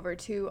link over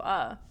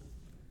to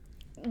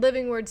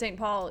Living Word St.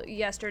 Paul.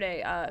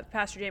 Yesterday,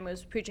 Pastor James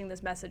was preaching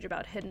this message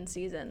about hidden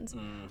seasons.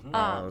 And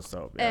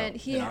And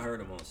I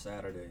heard him on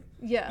Saturday.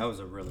 That was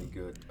a really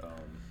good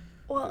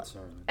good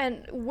sermon.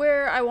 And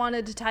where I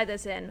wanted to tie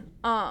this in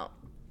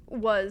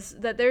was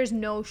that there's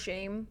no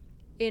shame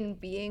in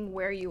being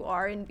where you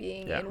are and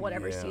being in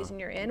whatever season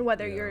you're in,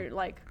 whether you're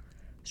like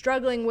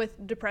struggling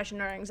with depression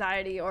or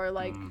anxiety, or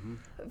like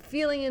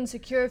feeling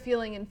insecure,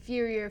 feeling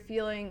inferior,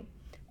 feeling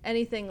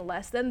anything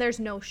less than. There's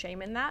no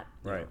shame in that,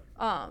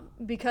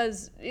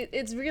 because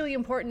it's really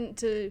important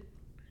to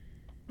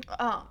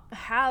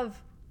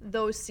have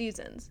those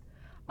seasons.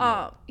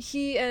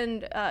 He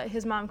and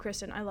his mom,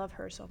 Kristen, I love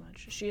her so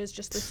much. She is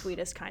just the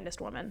sweetest,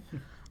 kindest woman.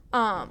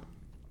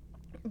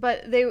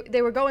 But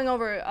they were going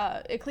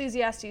over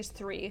Ecclesiastes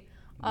 3.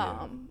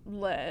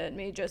 Let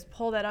me just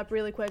pull that up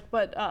really quick.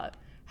 But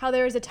how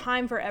there is a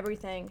time for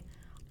everything,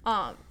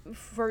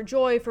 for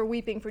joy, for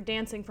weeping, for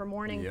dancing, for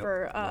mourning,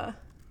 for...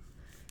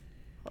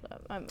 Hold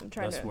up, I'm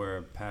trying That's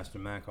where Pastor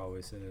Mac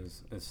always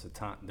says it's a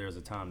time. There's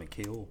a time to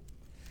kill.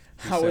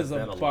 I was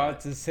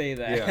about to say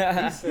that.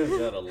 Yeah, he says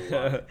that a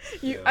lot.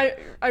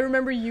 I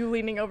remember you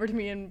leaning over to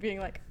me and being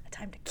like, "A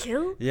time to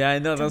kill." Yeah, I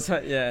know. That's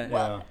what.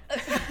 Yeah.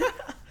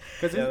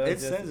 Because it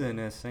says in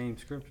that same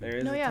scripture. There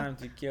is a time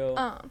to kill.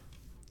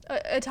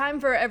 A time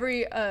for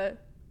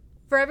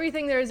for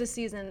everything there is a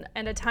season,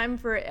 and a time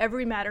for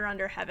every matter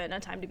under heaven. A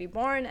time to be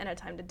born and a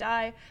time to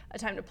die. A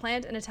time to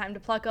plant and a time to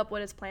pluck up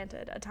what is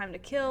planted. A time to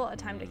kill, a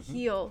time to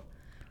heal.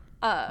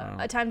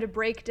 A time to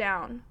break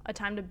down. A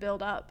time to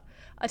build up.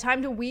 A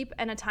time to weep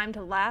and a time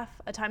to laugh.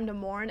 A time to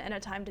mourn and a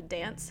time to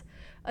dance.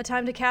 A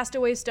time to cast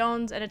away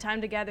stones and a time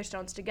to gather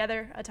stones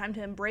together. A time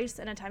to embrace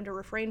and a time to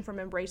refrain from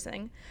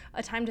embracing.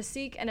 A time to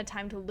seek and a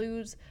time to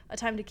lose. A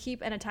time to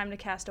keep and a time to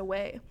cast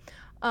away.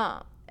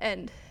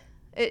 And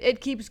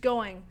it keeps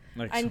going,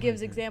 and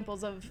gives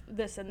examples of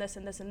this and this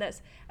and this and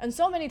this. And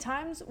so many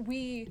times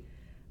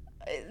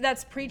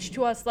that's preached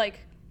to us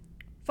like,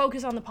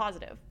 focus on the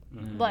positive.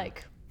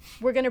 Like,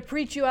 we're going to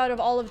preach you out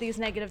of all of these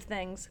negative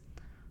things.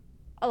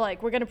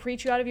 Like, we're going to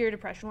preach you out of your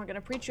depression. We're going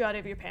to preach you out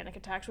of your panic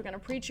attacks. We're going to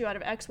preach you out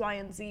of X, Y,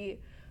 and Z.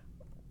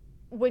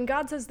 When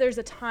God says there's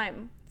a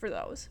time for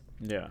those.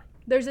 Yeah.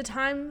 There's a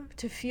time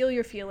to feel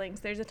your feelings.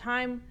 There's a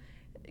time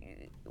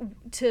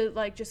to,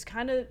 like, just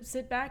kind of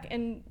sit back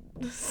and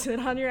sit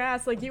on your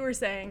ass, like you were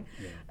saying.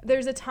 Yeah.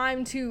 There's a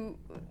time to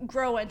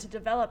grow and to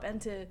develop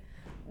and to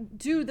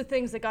do the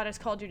things that God has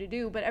called you to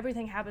do, but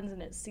everything happens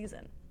in its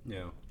season.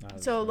 Yeah.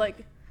 So,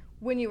 like,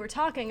 when you were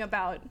talking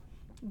about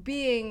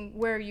being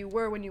where you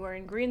were when you were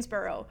in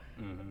Greensboro,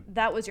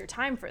 that was your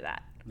time for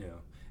that. Yeah.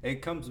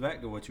 It comes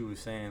back to what you were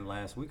saying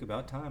last week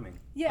about timing.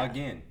 Yeah.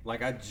 Again,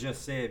 like I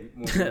just said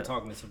when we were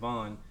talking to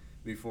Savon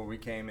before we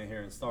came in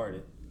here and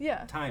started.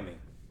 Yeah. Timing.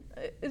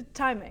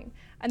 Timing.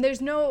 And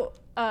there's no,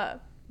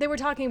 they were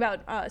talking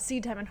about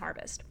seed time and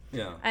harvest.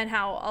 Yeah. And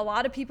how a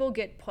lot of people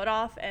get put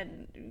off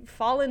and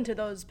fall into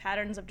those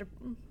patterns of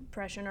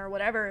depression or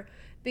whatever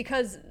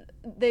because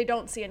they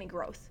don't see any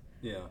growth.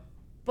 Yeah.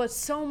 But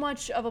so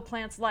much of a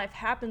plant's life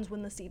happens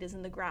when the seed is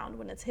in the ground,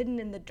 when it's hidden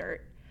in the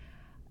dirt.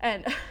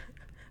 And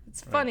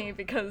it's funny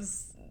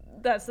because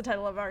that's the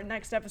title of our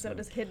next episode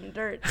is Hidden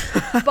Dirt.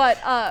 But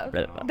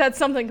that's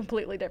something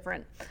completely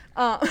different.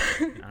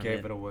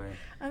 Gave it away.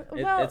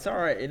 Well, it's all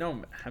right.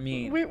 I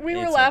mean, we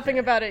were laughing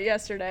about it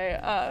yesterday.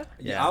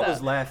 Yeah, I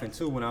was laughing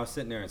too when I was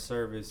sitting there in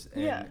service,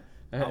 and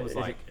I was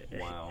like,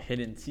 "Wow,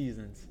 hidden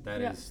seasons."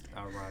 That is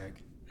ironic.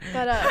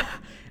 But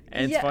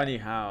and it's funny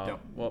how Yep.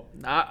 well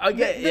I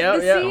get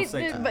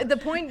the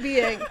point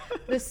being,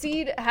 the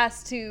seed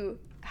has to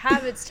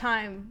have its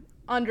time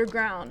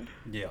underground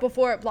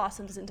before it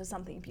blossoms into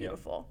something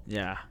beautiful.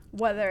 Yeah.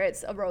 Whether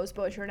it's a rose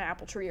bush or an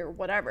apple tree or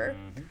whatever.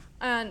 Mm-hmm.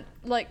 And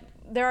like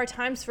there are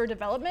times for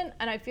development,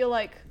 and I feel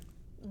like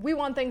we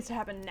want things to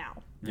happen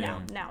now. Yeah.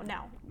 Now.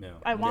 Yeah.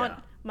 I want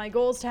my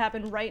goals to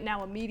happen right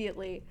now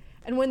immediately.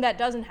 And when that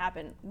doesn't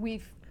happen,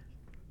 we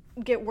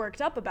get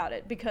worked up about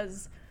it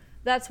because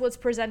that's what's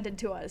presented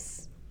to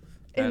us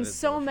in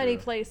so many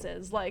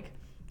places. Like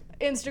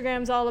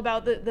Instagram's all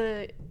about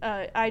the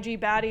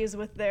IG baddies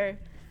with their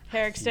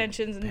hair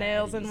extensions and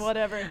nails and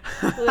whatever.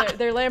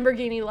 their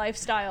Lamborghini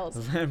lifestyles.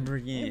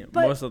 Lamborghini.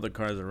 But, most of the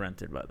cars are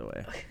rented, by the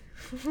way.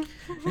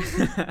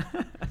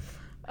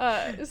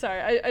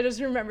 Sorry, I just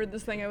remembered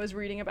this thing I was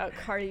reading about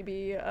Cardi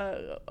B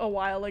a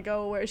while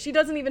ago where she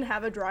doesn't even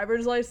have a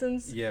driver's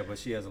license. Yeah, but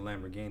she has a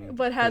Lamborghini.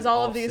 But has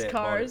all of these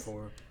cars.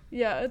 For her.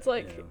 Yeah, it's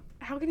like,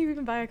 how can you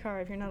even buy a car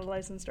if you're not a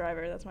licensed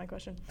driver? That's my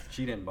question.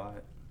 She didn't buy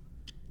it.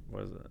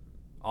 What is it?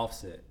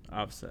 Offset.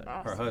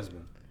 Her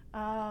husband.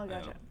 Oh,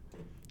 gotcha. Yeah.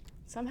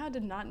 Somehow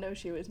did not know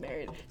she was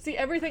married. See,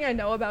 everything I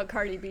know about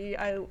Cardi B,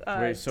 I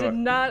did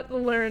not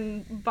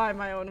learn by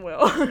my own will.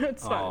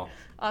 It's fine.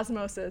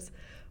 Osmosis.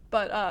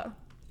 But,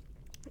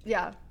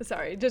 yeah,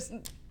 sorry. Just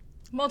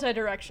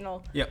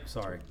multi-directional. Yep,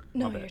 sorry.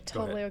 No, you're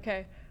totally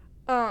okay.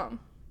 But,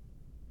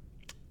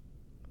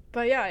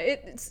 yeah,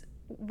 it's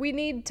we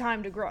need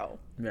time to grow.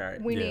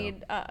 Right. We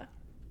need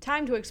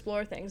time to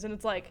explore things. And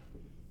it's like,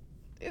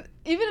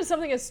 even if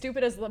something as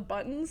stupid as the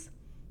buttons,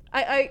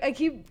 I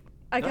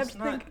kept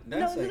thinking,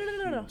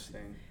 no.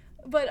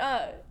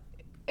 But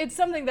it's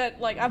something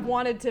that like I've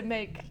wanted to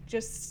make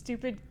just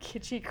stupid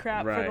kitschy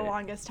crap for the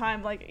longest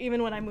time. Like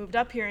even when I moved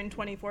up here in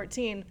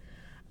 2014,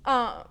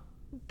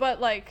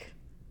 but like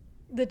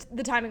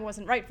the timing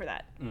wasn't right for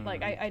that. Mm-hmm.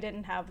 Like I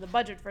didn't have the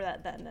budget for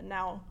that then, and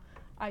now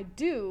I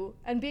do.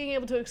 And being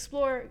able to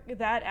explore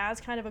that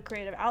as kind of a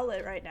creative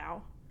outlet right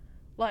now,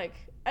 like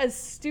as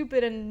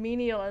stupid and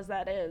menial as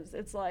that is,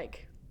 it's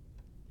like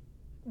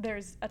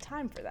there's a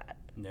time for that.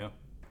 Yeah.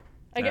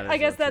 I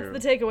guess that's the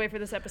takeaway for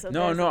this episode.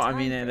 No, I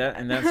mean,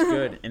 and that's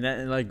good.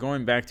 And like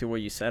going back to what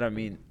you said, I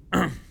mean,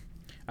 I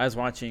was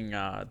watching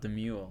The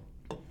Mule.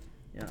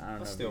 Yeah, I don't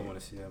know. I still want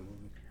to see that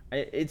movie.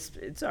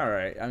 It's all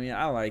right. I mean,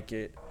 I like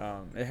it.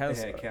 It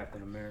had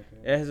Captain America.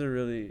 It has a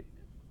really.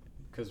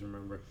 Because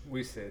remember,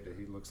 we said that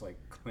he looks like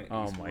Clint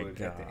Eastwood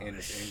at the end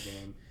of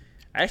Endgame.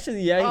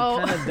 Actually, yeah, he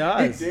kind of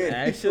does. He did.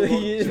 Actually,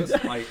 he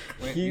just like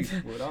Clint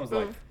Eastwood. I was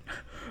like,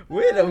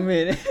 wait a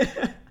minute.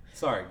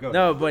 Sorry, go.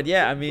 No, but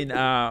yeah, I mean,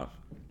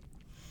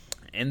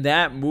 in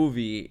that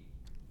movie,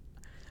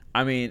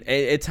 I mean,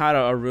 it taught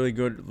a really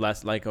good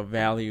like a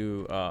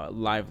value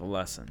life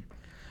lesson.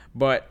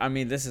 But I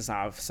mean, this is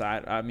off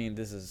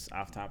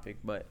topic.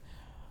 But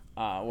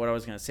what I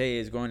was gonna say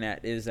is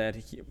that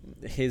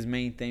his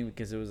main thing,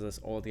 because it was this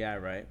old guy,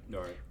 right?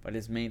 Right. But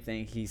his main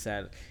thing, he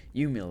said,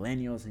 you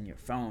millennials and your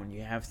phone,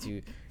 you have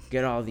to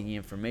get all the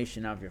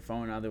information off your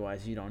phone,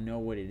 otherwise you don't know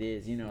what it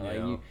is. You know,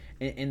 like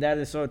and that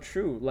is so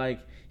true.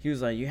 Like he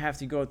was like, you have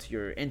to go to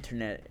your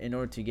internet in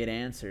order to get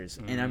answers,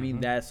 and I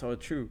mean that's so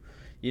true.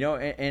 You know,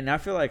 and I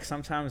feel like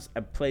sometimes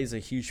it plays a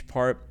huge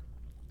part.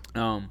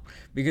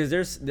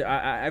 Because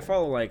I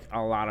follow like a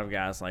lot of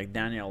guys like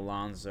Daniel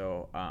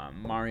Alonso,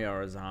 Mario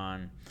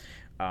Razan,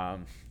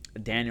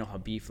 Daniel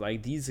Habib.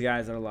 Like these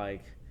guys are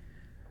like,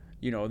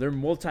 you know, they're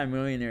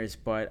multimillionaires,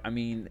 but I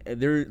mean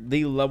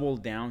they level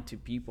down to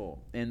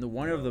people. And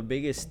one of the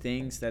biggest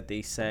things that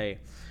they say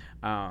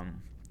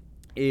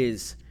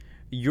is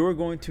you're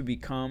going to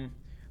become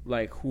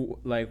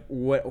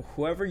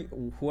whoever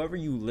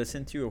you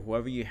listen to or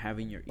whoever you have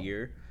in your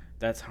ear.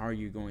 That's how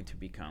you're going to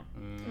become.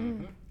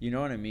 Mm-hmm. You know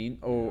what I mean?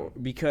 Or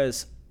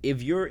because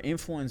if you're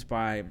influenced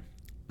by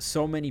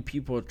so many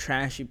people,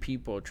 trashy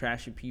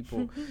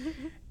people,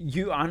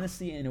 you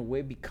honestly in a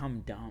way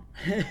become dumb.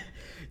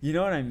 You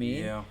know what I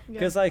mean? Yeah.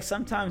 Because like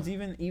sometimes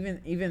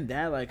even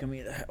that, like, I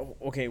mean,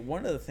 okay,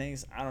 one of the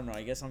things, I don't know,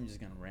 I guess I'm just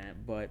gonna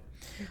rant, but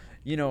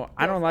you know,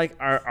 I don't like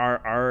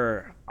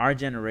our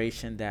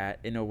generation that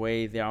in a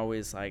way they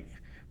always like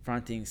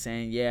fronting,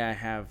 saying, yeah, I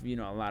have, a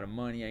lot of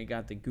money, I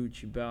got the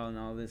Gucci belt and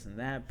all this and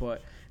that,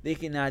 but they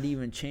cannot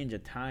even change a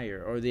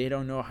tire, or they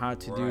don't know how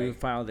to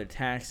file their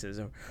taxes,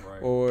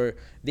 or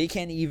they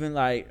can't even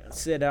like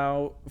sit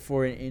out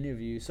for an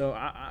interview. So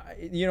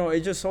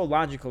it's just so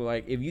logical.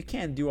 Like, if you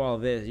can't do all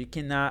this, you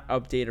cannot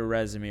update a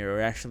resume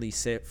or actually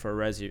sit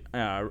for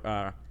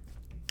a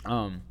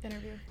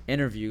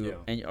interview,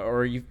 and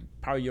or you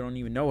don't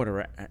even know what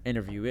an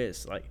interview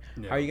is. Like,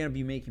 how are you gonna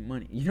be making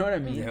money? You know what I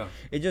mean? Yeah.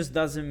 It just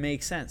doesn't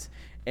make sense.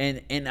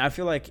 And I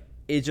feel like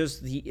it's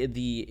just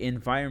the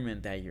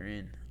environment that you're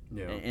in.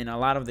 Yeah. And a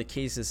lot of the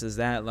cases is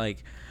that,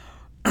 like,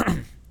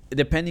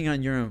 depending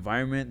on your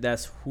environment,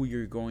 that's who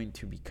you're going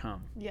to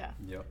become. Yeah.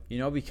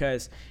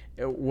 Because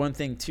one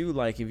thing too,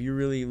 like, if you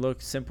really look,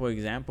 simple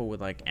example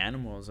with like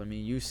animals, I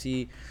mean, you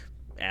see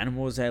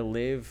animals that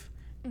live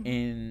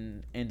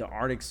in the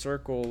Arctic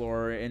Circle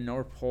or in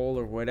North Pole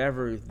or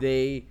whatever,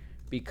 they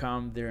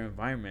become their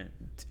environment,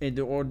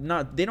 or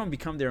not. They don't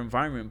become their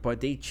environment, but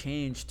they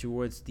change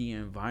towards the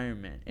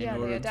environment in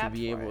order to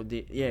be able.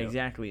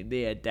 Exactly.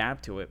 They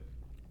adapt to it,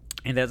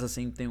 and that's the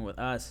same thing with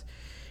us.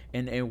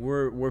 And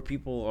we're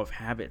people of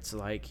habits.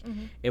 Like,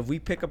 if we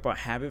pick up a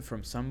habit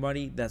from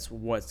somebody, that's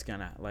what's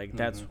gonna, like,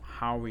 that's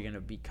how we're gonna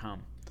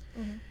become.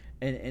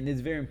 And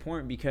it's very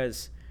important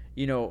because,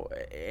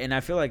 and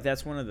I feel like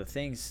that's one of the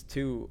things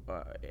too,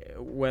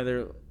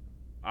 whether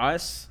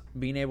us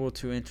being able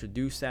to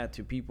introduce that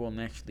to people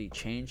and actually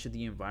change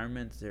the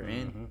environment they're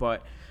in,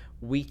 but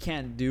we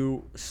can't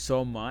do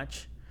so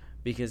much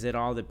because it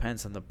all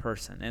depends on the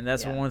person. And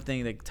that's one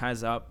thing that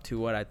ties up to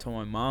what I told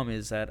my mom,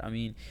 is that, I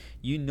mean,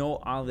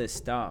 all this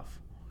stuff.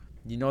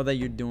 You know that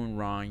you're doing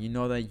wrong. You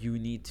know that you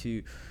need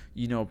to,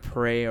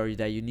 pray, or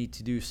that you need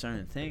to do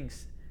certain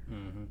things.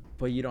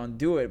 But you don't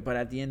do it. But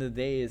at the end of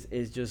the day,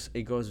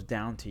 it goes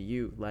down to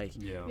you. Like,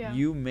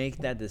 you make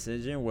that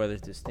decision whether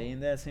to stay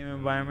in that same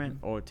environment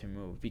or to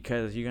move,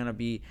 because you're gonna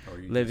be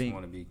living. Just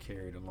want to be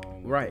carried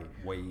along with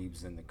the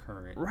waves and the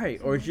current.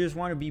 Right, or you just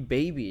want to be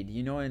babied,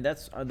 and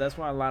that's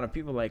why a lot of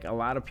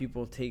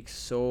people take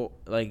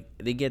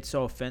they get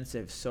so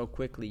offensive so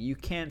quickly. You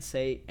can't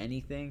say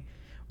anything.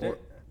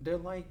 They're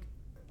like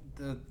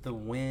the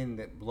wind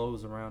that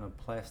blows around a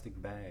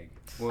plastic bag.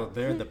 Well,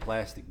 they're the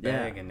plastic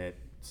bag in that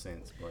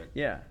sense, but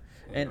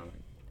and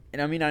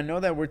I mean, I know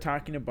that we're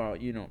talking about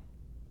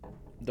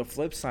the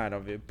flip side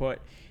of it, but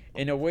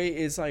in a way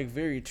it's like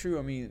very true.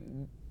 I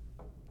mean,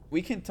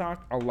 we can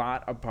talk a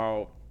lot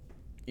about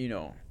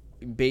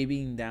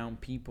babying down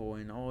people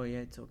and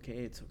it's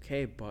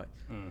okay, but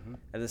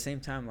at the same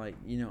time, like,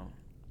 you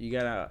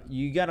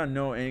gotta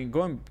know. And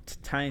going to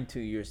tie into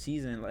your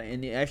season, like,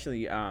 and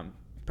actually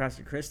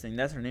Pastor Kristen,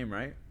 that's her name,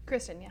 right?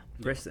 Kristen, yeah.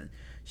 Kristen.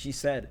 She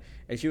said,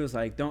 and she was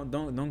like,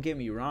 don't get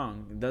me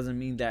wrong. It doesn't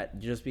mean that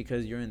just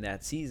because you're in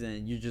that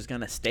season, you're just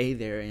going to stay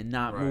there and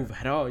not move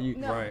at all.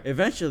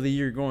 Eventually,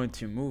 you're going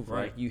to move.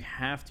 Right. Like, you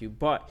have to.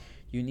 But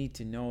you need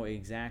to know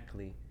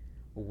exactly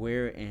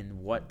where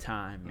and what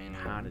time and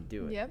how to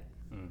do it. Yep.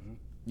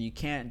 You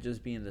can't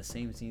just be in the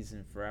same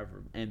season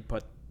forever.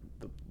 But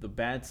the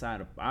bad side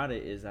about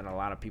it is that a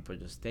lot of people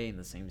just stay in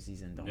the same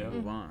season, don't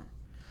move on.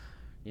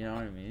 You know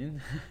what I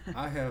mean?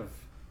 I have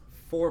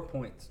 4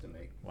 points to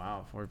make.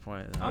 Wow, 4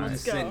 points. I'm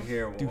just sitting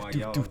here while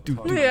y'all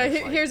talking. Yeah,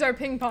 here's our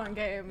ping pong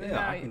game.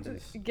 Yeah, I can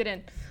just get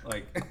in.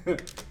 Like,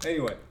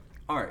 anyway,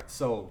 all right.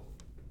 So,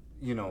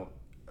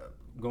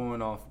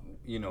 going off,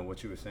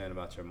 what you were saying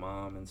about your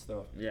mom and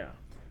stuff. Yeah.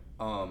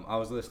 I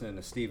was listening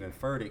to Stephen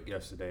Furtick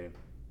yesterday,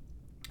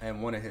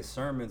 and one of his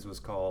sermons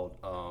was called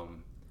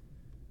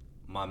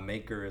 "My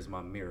Maker is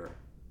My Mirror."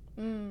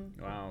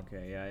 Wow.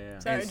 Okay. Yeah.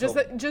 Sorry,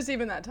 just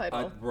even that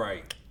title.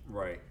 Right.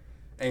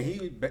 And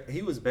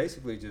he was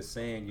basically just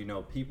saying,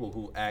 people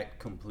who act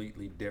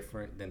completely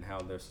different than how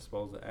they're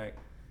supposed to act,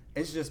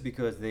 it's just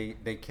because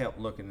they kept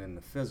looking in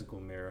the physical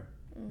mirror.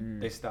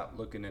 They stopped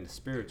looking in the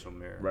spiritual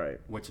mirror, right?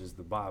 Which is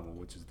the Bible,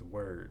 which is the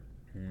Word,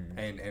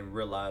 and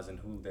realizing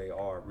who they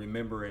are,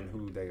 remembering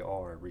who they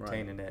are,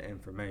 retaining that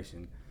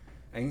information.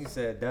 And he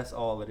said that's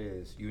all it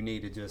is. You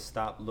need to just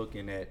stop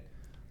looking at,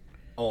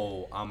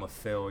 I'm a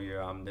failure,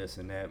 I'm this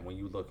and that. When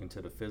you look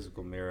into the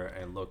physical mirror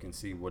and look and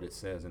see what it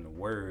says in the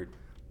Word,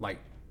 like,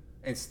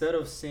 instead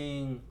of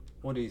seeing,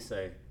 what did he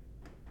say?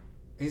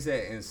 He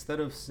said, instead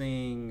of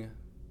seeing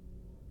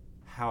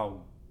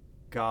how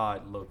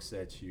God looks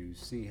at you,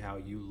 see how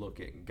you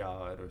look at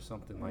God, or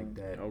something like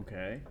that.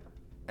 Okay.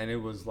 And it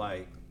was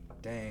like,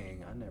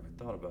 dang, I never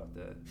thought about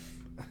that.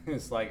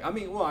 It's like, I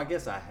mean, well, I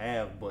guess I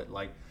have, but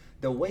like,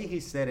 the way he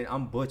said it,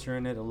 I'm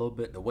butchering it a little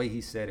bit. The way he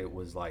said it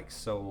was like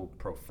so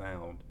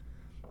profound.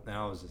 And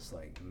I was just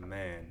like,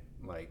 man,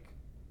 like,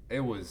 it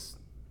was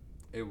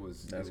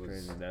crazy.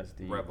 That's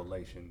the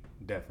revelation,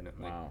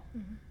 definitely. Wow.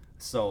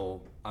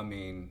 So, I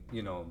mean,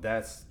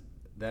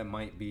 that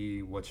might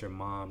be what your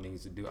mom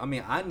needs to do. I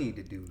mean, I need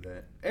to do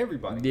that.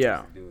 Everybody needs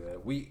to do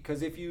that.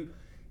 Because if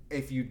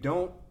you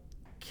don't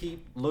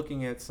keep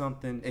looking at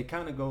something, it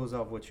kind of goes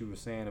off what you were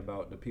saying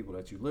about the people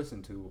that you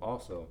listen to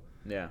also.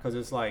 Yeah. Because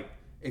it's like,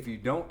 if you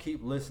don't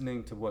keep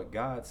listening to what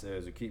God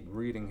says or keep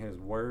reading His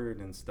Word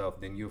and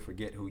stuff, then you'll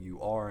forget who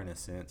you are in a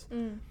sense.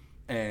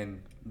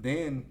 And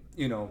then,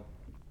 you know,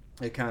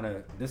 this kind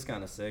of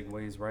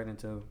segues right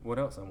into what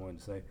else I wanted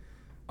to say.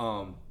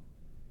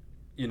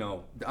 You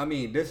know, I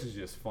mean, this is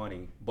just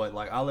funny, but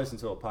like I listened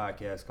to a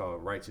podcast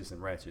called Righteous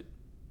and Ratchet.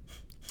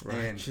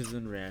 Righteous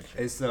and Ratchet.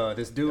 It's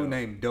this dude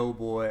named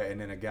Doughboy and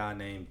then a guy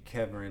named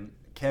Kevin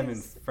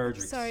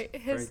Fredrickson. Sorry,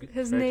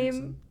 his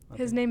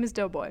name is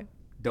Doughboy.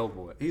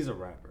 Doughboy. He's a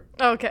rapper.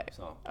 Okay.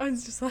 So I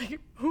was just like,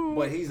 who?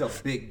 But he's a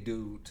big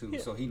dude too,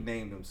 so he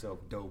named himself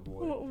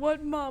Doughboy.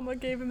 What mama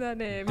gave him that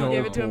name? He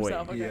gave it to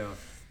himself. Okay. Yeah.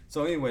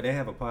 So anyway, they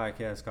have a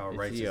podcast called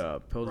Righteous. Is he a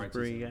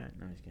Pillsbury guy?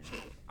 No, he's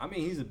kidding. I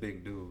mean, he's a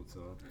big dude,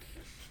 so.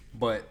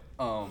 But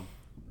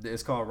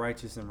it's called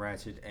Righteous and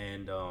Ratchet,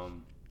 and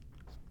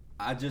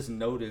I just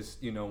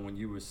noticed, you know, when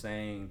you were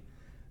saying,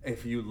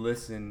 if you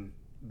listen,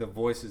 the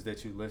voices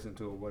that you listen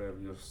to or whatever,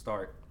 you'll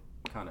start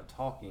kind of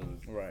talking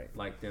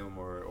like them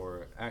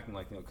or acting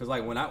like them. Because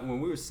like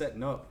when we were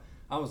setting up,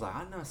 I was like,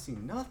 I not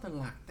seen nothing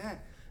like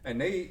that. And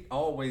they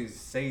always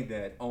say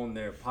that on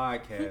their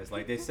podcast.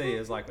 Like they say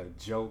it's like a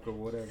joke or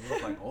whatever.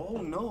 It's like, oh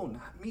no,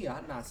 not me.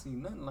 I not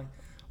seen nothing like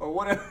or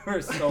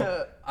whatever.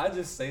 So I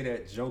just say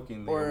that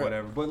jokingly or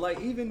whatever. But like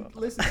even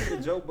listen to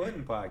the Joe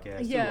Budden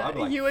podcast too. I'm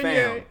like,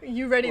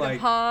 you ready to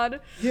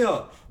pod?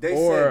 Yeah. They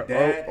said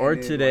that. Or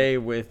today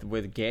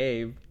with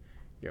Gabe.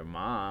 Your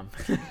mom.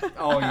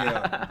 Oh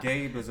yeah,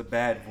 Gabe is a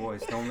bad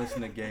voice. Don't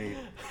listen to Gabe.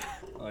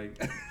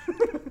 Like,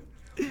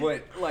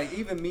 but like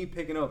even me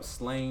picking up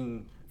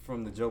slang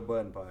from the Joe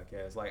Budden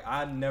podcast, like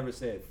I never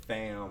said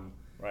fam,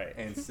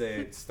 and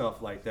said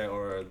stuff like that.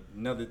 Or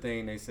another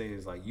thing they say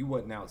is like you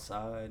wasn't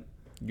outside.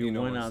 You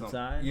went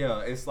outside. Yeah,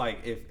 it's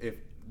like if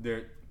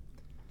they're.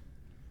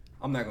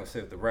 I'm not gonna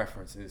say what the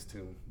reference is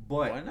to,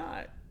 but why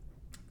not?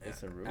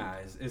 It's a rule.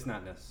 It's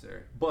not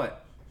necessary,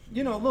 but.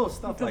 You know, little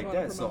stuff like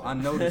that. So I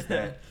noticed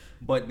that.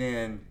 But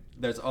then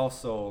there's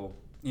also,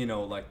 you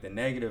know, like the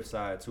negative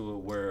side to it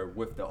where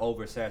with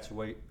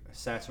the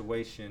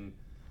saturation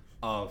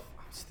of,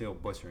 I'm still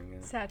butchering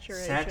it.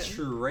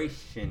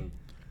 Saturation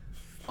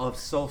of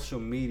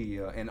social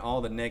media and all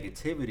the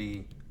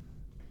negativity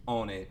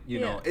on it, you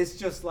know. It's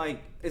just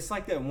like, it's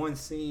like that one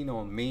scene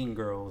on Mean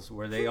Girls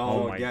where they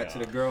all got to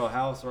the girl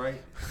house, right?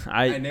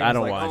 And I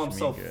don't watch oh, I'm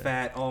so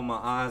fat, oh, my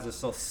eyes are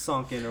so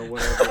sunken or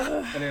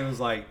whatever. And it was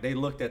like, they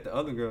looked at the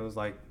other girl, it was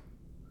like,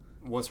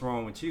 what's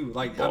wrong with you?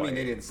 Like, I mean,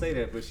 they didn't say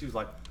that, but she was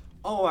like,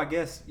 oh, I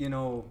guess, you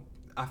know,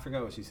 I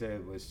forgot what she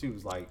said, but she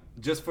was like,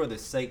 just for the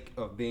sake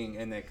of being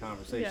in that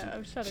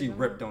conversation, she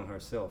ripped on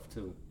herself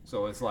too.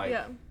 So it's like,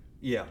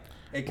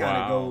 it kind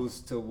of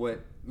goes to what,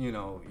 you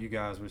know, you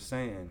guys were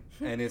saying.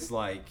 And it's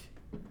like,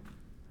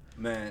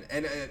 man,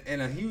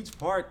 and a huge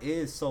part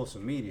is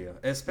social media.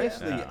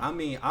 Especially, I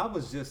mean, I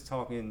was just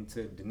talking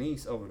to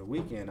Denise over the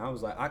weekend. I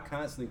was like, I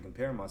constantly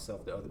compare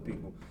myself to other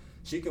people.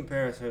 She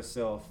compares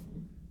herself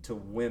to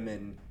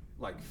women,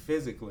 like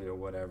physically or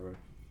whatever.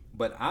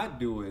 But I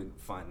do it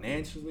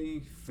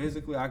financially,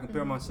 physically. I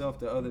compare myself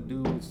to other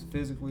dudes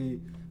physically,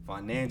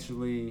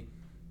 financially.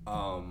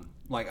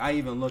 Like, I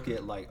even look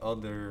at, like,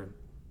 other,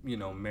 you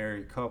know,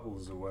 married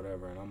couples or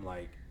whatever, and I'm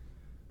like,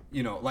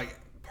 you know, like,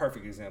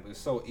 perfect example. It's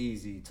so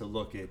easy to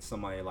look at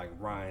somebody like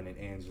Ryan and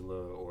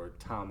Angela or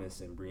Thomas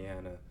and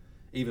Brianna,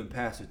 even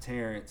Pastor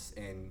Terrence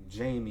and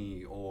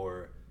Jamie,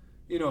 or,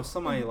 you know,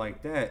 somebody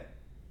like that.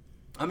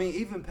 I mean,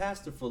 even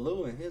Pastor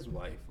Falou and his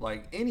wife,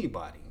 like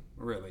anybody,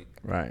 really.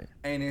 Right.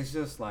 And it's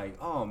just like,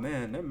 oh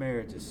man, their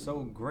marriage is so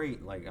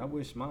great. Like, I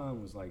wish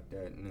mine was like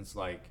that. And it's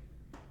like,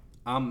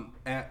 I'm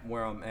at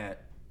where I'm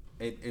at.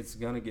 It's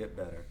gonna get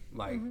better.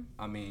 Like,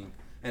 I mean,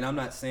 and I'm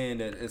not saying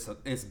that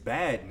it's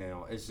bad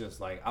now. It's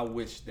just like, I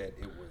wish that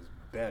it was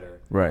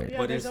better. Right. Yeah,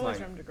 but there's it's always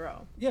like, room to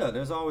grow. Yeah,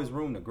 there's always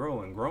room to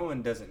grow. And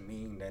growing doesn't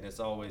mean that it's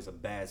always a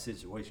bad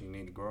situation you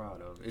need to grow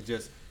out of. It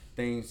just,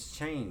 things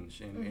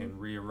change and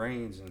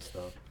rearrange and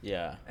stuff.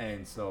 Yeah.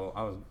 And so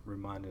I was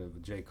reminded of a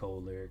J.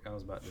 Cole lyric. I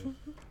was about to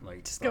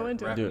like just go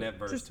into rapping it. that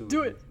verse just too.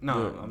 Do it.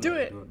 No, I'm not do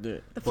it. Do Do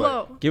it. The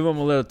flow. Give them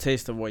a little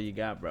taste of what you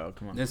got, bro.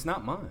 Come on. It's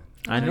not mine.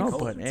 I know, Cole.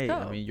 but hey,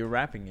 I mean, you're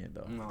rapping it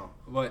though. No,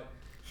 but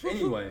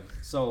anyway,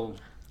 so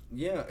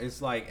yeah,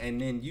 it's like,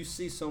 and then you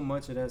see so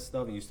much of that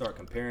stuff, and you start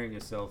comparing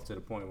yourself to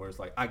the point where it's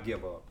like, I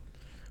give up,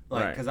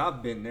 like, because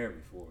I've been there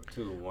before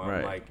too. Where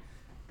I'm like,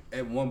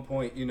 at one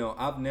point, you know,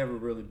 I've never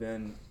really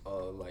been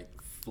like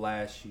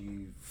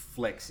flashy,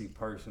 flexy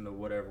person or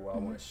whatever, where I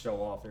want to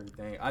show off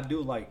everything. I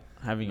do like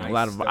having nice a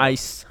lot of stuff.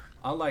 ice.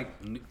 I like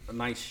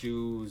nice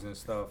shoes and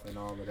stuff and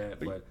all of that,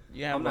 but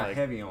I'm like, not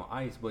heavy on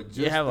ice. But just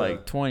you have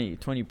like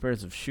 20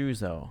 pairs of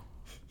shoes though.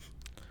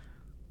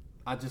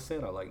 I just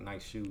said I like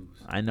nice shoes.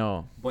 I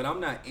know, but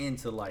I'm not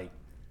into like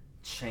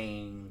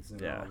chains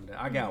and all of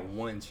that. I got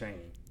one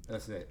chain.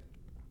 That's it.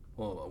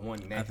 Well, one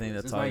necklace. I think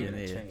that's it's all not you even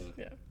need. A chain.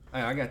 Yeah.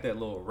 I got that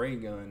little ray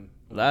gun.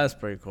 That's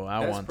pretty cool.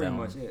 I want that one.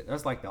 That's pretty much it.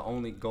 That's like the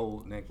only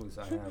gold necklace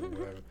I have or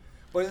whatever.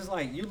 But it's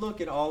like, you look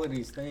at all of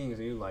these things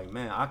and you're like,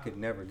 man, I could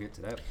never get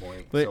to that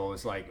point. But, so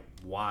it's like,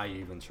 why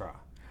even try?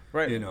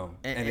 Right. You know?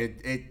 And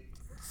it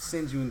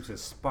sends you into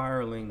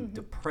spiraling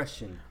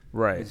depression.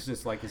 Right. It's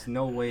just like it's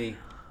no way.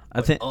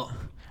 I think Up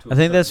to I a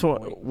think that's certain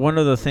what point. one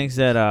of the things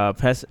that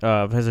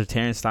Pastor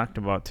Terrence talked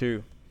about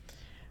too.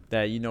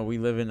 That we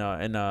live in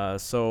a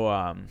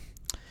so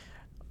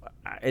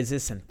is it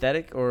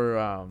synthetic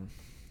or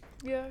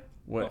Yeah.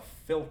 what? A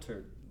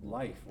filtered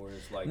life where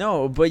it's like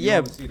No, but you yeah,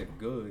 only see the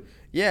good.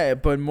 yeah,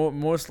 but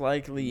most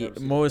likely Never see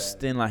the most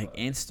bad. in like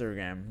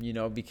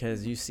Instagram,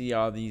 because you see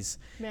all these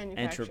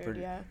Manufactured,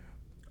 yeah.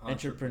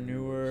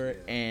 entrepreneur yeah.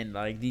 and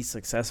like these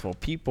successful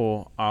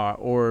people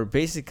or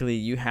basically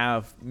you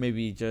have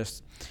maybe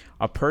just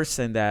a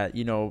person that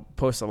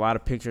posts a lot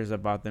of pictures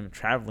about them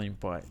traveling,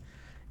 but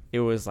it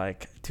was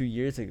like 2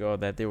 years ago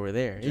that they were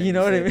there. You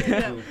know what I mean?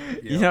 Yeah.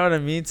 You know what I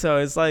mean? So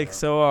it's like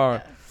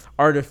Yeah.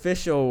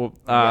 artificial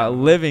Yeah.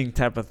 living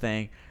type of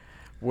thing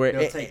where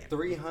They'll take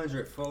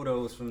 300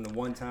 photos from the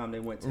one time they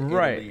went to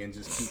Right. Italy and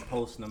just keep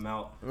posting them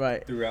out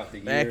right. throughout the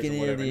years Back or in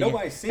whatever. the-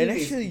 Nobody's seen and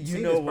these, actually, you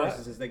seen know this what?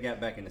 person since they got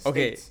back in the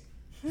Okay. States.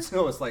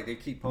 So it's like they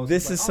keep posting.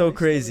 This like, is oh, so they still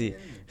crazy. in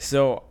Italy.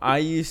 So I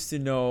used to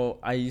know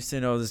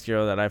this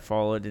girl that I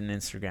followed in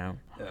Instagram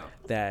Yeah.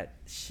 that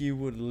she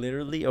would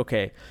literally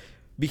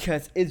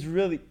because it's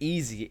really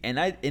easy and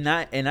I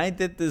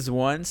did this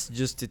once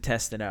just to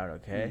test it out,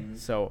 okay? Mhm.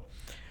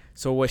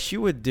 So what she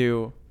would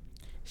do,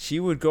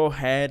 she would go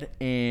ahead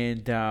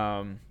and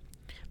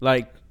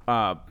like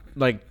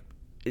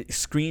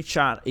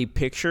screenshot a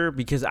picture,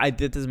 because I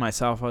did this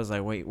myself. I was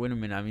like, wait a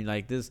minute. I mean,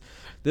 like this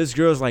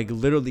girl's like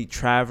literally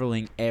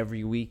traveling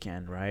every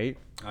weekend, right?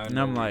 I And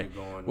know I'm where like,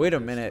 you're going wait a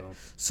with this, minute. though.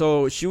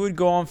 So she would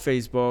go on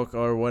Facebook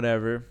or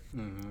whatever.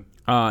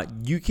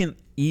 Mhm. You can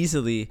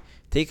easily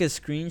take a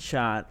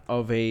screenshot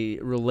of a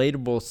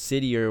relatable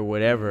city or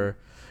whatever,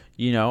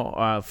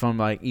 from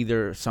like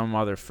either some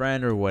other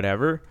friend or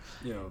whatever.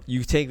 Yeah.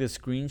 You take the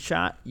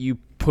screenshot, you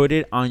put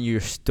it on your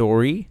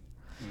story,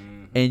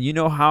 Mhm. and you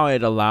know how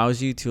it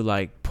allows you to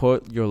like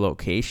put your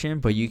location,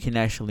 but you can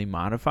actually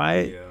modify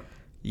it. Yeah.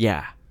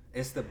 Yeah.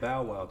 It's the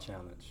Bow Wow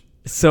challenge.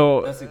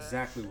 So That's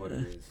exactly what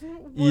it is.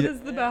 What You- is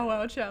the Bow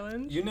Wow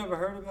challenge? You never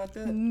heard about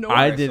that? No. I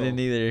Alright, didn't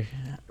so- either.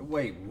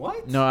 Wait,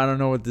 what? No, I don't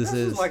know what this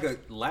is. was like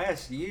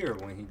last year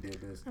when he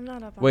did this. I'm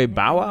not up on Wait, it.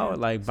 Bow Wow?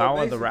 Like Bow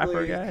Wow the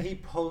rapper basically, guy? He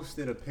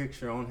posted a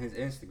picture on his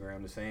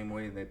Instagram the same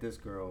way that this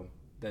girl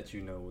that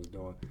was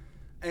doing.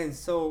 And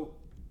so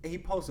he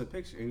posted a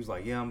picture. He was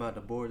like, yeah, I'm about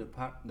to board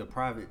the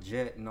private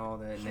jet and all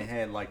that. And they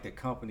had like the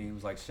company. He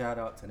was like, shout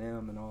out to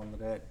them and all of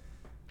that.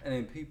 And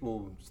then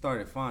people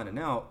started finding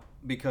out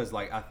because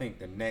like I think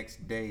the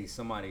next day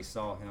somebody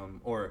saw him,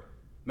 or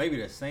maybe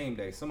the same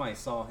day, somebody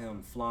saw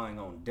him flying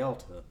on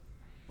Delta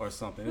or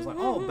something. It was like,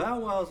 oh, Bow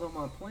Wow's on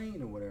my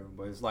plane or whatever.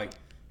 But it's like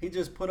he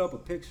just put up a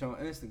picture on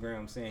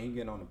Instagram saying he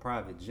getting on a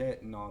private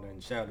jet and all that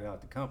and shouted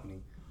out the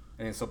company.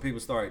 And then so people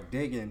started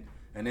digging,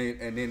 and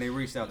then they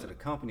reached out to the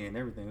company and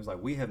everything. It was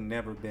like, we have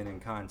never been in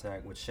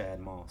contact with Shad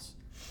Moss.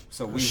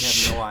 So we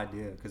have no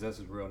idea, because that's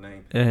his real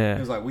name. Yeah. It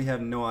was like, we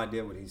have no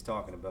idea what he's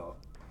talking about.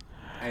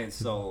 And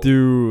so,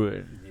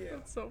 Dude. yeah.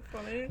 That's so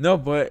funny. No,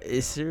 but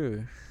it's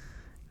true.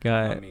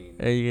 God, I mean,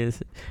 it's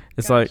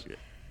Gosh. like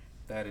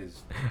that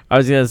is. I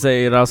was gonna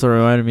say. It also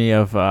reminded me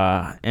of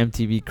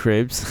MTV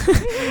Cribs,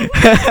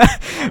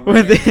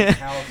 when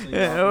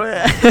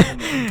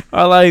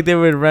or like they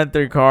would rent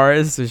their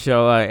cars to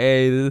show like,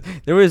 hey,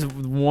 there was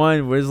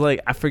one where it's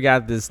like I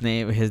forgot his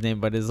name,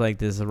 but it's like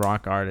this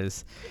rock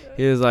artist.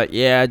 He was like,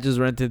 yeah, I just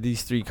rented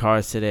these 3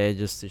 cars today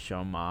just to show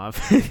them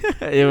off.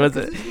 It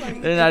wasn't.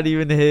 They're not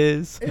even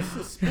his. It's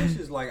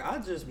suspicious. Like, I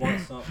just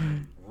watched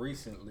something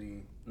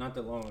recently, not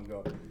that long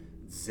ago.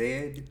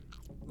 Zed,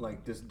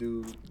 like this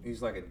dude,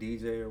 he's like a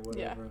DJ or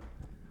whatever.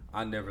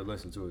 I never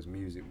listened to his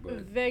music, but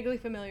Vaguely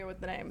familiar with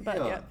the name, but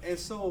yeah. And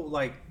so,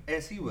 like,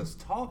 as he was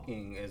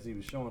talking, as he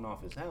was showing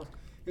off his house,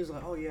 he was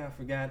like, "Oh yeah, I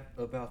forgot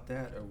about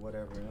that or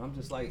whatever." And I'm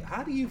just like,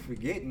 "How do you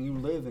forget and you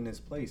live in this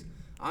place?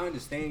 I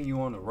understand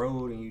you on the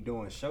road and you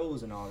doing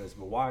shows and all this,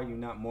 but why are you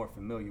not more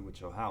familiar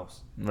with your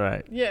house?"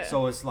 Right. Yeah.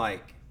 So it's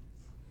like,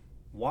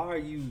 why are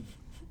you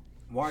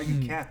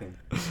capping?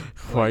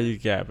 Why you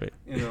cap it?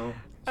 You know.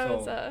 I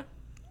was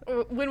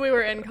when we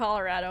were in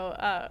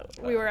Colorado,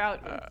 we were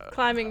out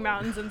climbing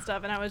mountains and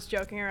stuff, and I was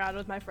joking around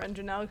with my friend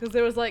Janelle because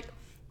there was like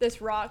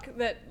this rock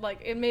that like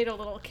it made a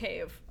little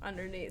cave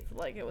underneath,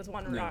 like it was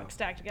one rock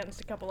stacked against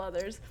a couple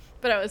others.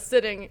 But I was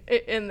sitting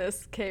in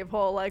this cave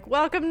hole, like,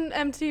 welcome to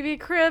MTV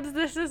Cribs.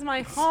 This is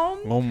my home.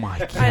 Oh my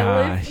gosh.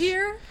 I live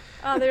here.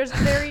 There's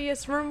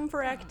various room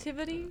for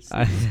activities.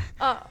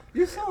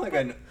 You sound like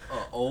an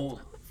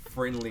old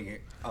friendly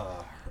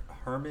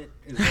hermit.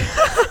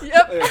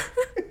 Yep.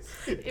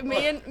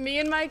 me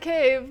and my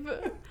cave.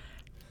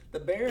 The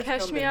bears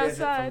Catch come me to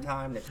visit outside. from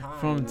time to time.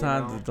 From you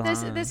time know? to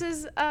time. This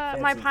is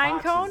Fed my some pine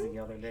foxes the cone.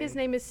 other day. His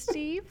name is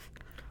Steve.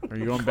 Are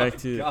you going back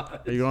to?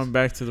 God. Are you going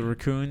back to the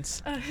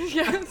raccoons?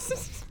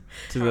 Yes.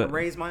 Trying to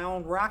raise my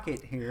own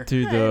rocket here.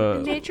 To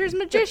the nature's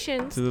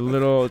magicians. to the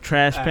little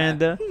trash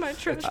panda. My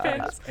trash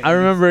pandas. I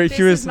remember This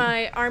he was is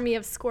my army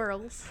of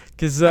squirrels.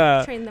 because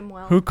Train them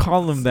well. who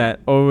called him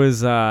that? Oh, it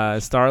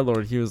was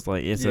Star-Lord. He was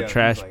like, it's a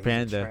trash It's a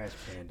panda. trash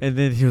panda. And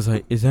then he was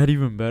like, is that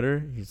even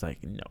better? He's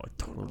like, no, it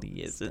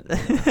totally isn't.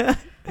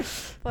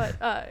 But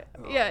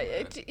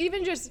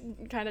even just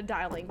kind of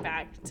dialing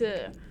back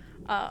to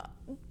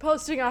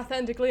posting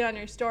authentically on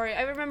your story.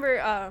 I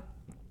remember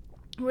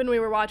when we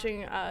were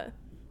watching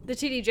the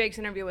TD Jakes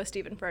interview with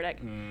Stephen Furtick,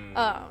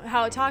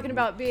 how talking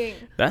about being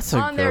That's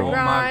on their good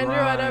grind one.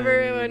 or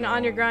whatever, You when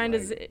on your know, grind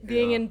is like,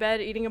 being yeah. in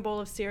bed eating a bowl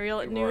of cereal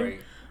at noon.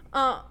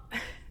 Right.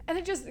 And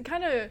it just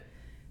kind of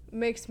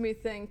makes me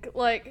think,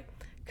 like,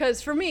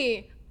 because for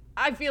me,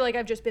 I feel like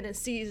I've just been a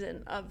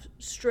season of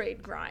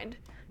straight grind.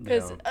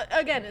 Because,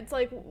 again, it's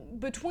like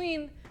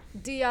between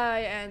DI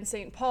and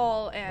St.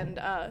 Paul and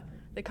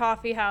the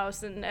coffee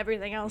house and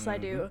everything else I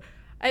do,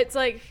 it's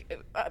like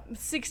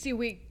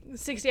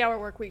 60-hour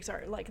work weeks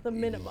are like the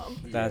minimum.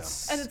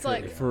 That's And it's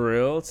like, for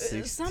real.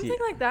 something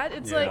like that.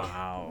 It's Yeah. like,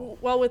 Wow.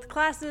 well, with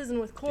classes and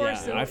with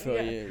course Yeah, and I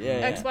feel you. Yeah,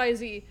 X, Y,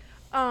 Z.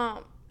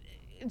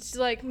 It's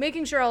like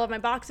making sure all of my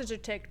boxes are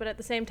ticked, but at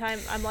the same time,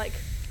 I'm like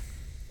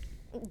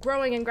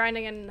growing and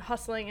grinding and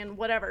hustling and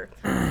whatever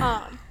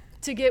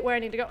to get where I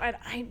need to go. And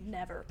I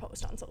never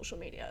post on social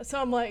media,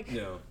 so I'm like,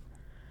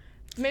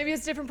 maybe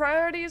it's different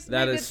priorities.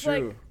 That maybe is it's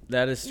true. Like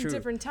that is true.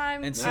 different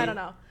time. And I don't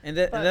know. And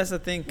But- that's the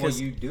thing, Well, because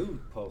you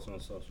do post on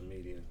social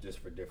media just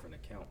for different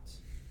accounts.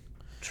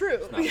 True.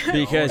 because It's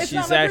not she's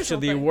my personal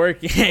actually thing.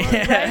 working.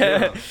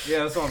 Yeah,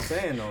 that's what I'm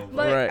saying though.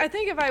 Like, Right. I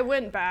think if I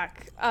went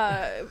back,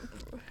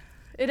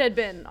 it had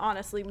been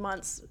honestly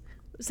months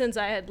since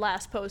I had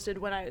last posted,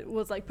 when I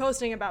was like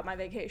posting about my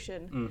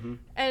vacation.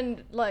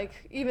 And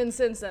like even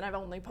since then, I've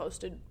only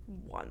posted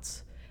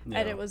once. And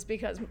Yeah. it was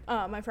because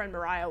my friend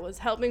Mariah was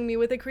helping me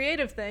with a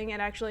creative thing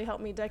and actually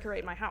helped me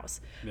decorate my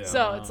house. Yeah.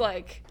 So it's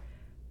like,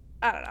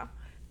 I don't know.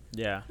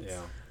 Yeah.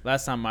 Yeah.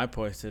 Last time I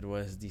posted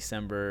was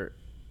December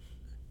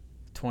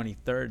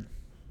 23rd.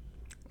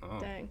 Oh.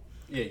 Dang.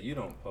 Yeah, you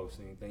don't post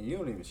anything. You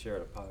don't even share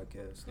the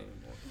podcast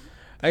anymore.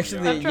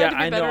 Actually, I've tried yeah, to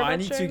be I better know. about I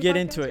need to sharing get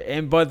into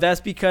it, but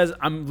that's because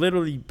I'm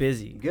literally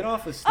busy. Get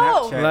off of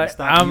Oh. Snapchat Like, and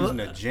stop I'm- using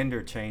a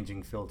gender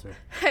changing filter.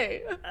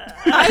 Hey,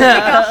 I'm like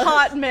a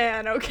hot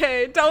man,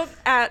 okay? Don't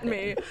at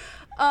me.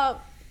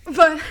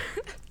 But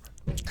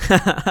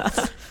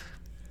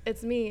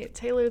it's me,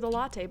 Taylor the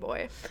Latte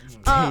Boy.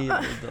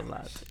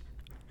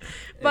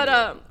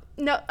 But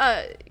no,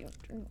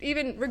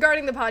 even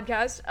regarding the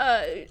podcast,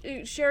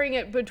 sharing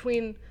it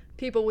between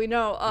people we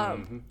know.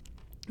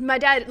 My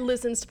dad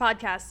listens to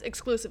podcasts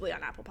exclusively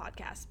on Apple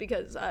Podcasts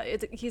because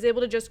he's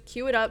able to just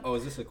queue it up. Oh,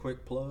 is this a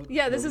quick plug?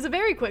 Yeah, this is a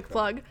very quick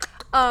plug.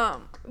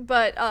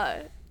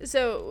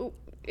 So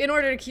in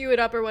order to queue it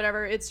up or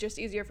whatever, it's just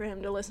easier for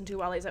him to listen to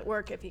while he's at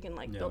work if he can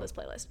like build his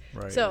playlist.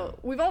 Right. So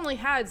we've only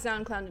had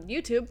SoundCloud and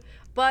YouTube,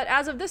 but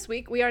as of this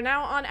week, we are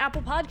now on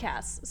Apple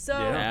Podcasts. So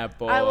Yeah.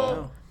 Apple. I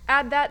will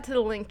add that to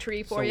the link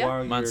tree for So you.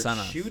 while you're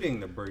Manzanas. shooting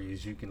the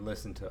breeze, you can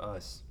listen to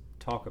us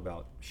talk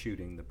about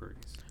shooting the breeze.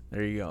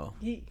 There you go.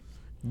 Yee.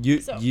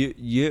 You So- you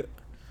Yeah.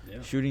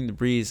 shooting the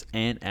breeze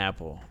and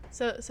Apple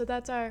So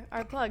that's our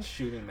plug.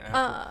 Shooting the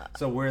apple.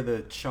 So we're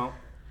the chump.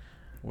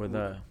 with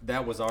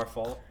That was our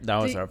fault. that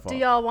was do, our fault. Do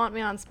y'all want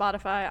me on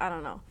Spotify? I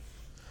don't know.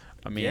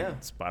 I mean, Yeah.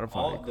 Spotify.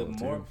 All cool the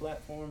too. more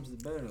platforms, the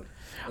better.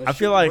 I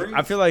feel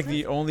like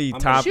the only I'm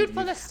top. Shoot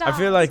for the I stars.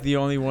 feel like the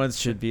only ones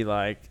should be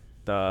like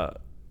the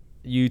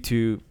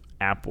YouTube,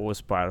 Apple,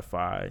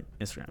 Spotify,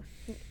 Instagram.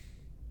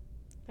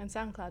 And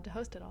SoundCloud to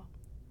host it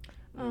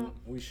all.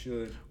 We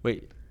should.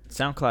 Wait,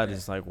 SoundCloud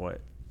is like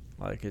what?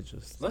 Like it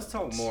just. Let's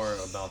talk more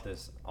about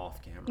this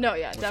off camera. No,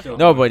 yeah, We're still definitely.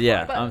 No, going but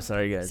yeah, But- I'm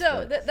sorry, guys.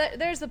 So but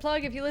there's the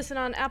plug. If you listen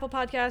on Apple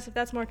Podcasts, if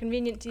that's more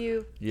convenient to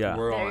you. yeah,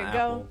 We're There on you go.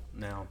 Apple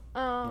now.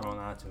 We're on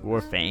iTunes.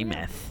 we're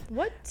famous.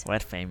 What?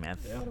 What famous?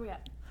 Yeah. What are we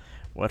at?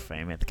 What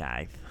famous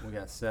guys? We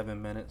got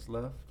 7 minutes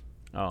left.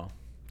 Oh,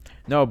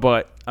 no,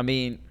 but I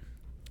mean,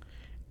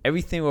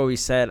 everything what we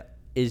said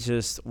is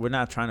just we're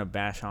not trying to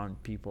bash on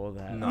people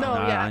that No. are No,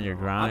 not yeah. on your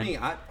grind. I mean,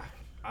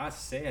 I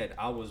said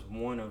I was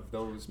one of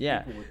those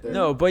Yeah. people with that.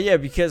 No, but yeah,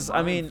 because I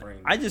mind mean, frame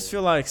I just before.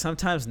 feel like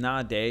sometimes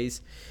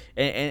nowadays,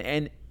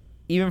 and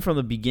even from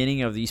the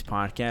beginning of these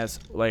podcasts,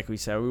 like we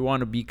said, we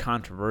want to be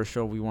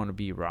controversial, we want to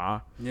be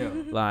raw. Yeah.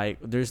 Like,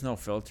 there's no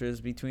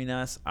filters between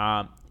us.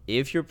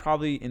 If you're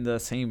probably in the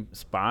same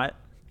spot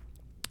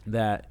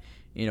that,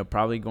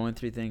 probably going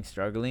through things,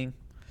 struggling,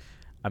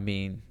 I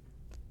mean,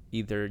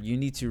 either you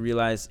need to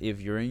realize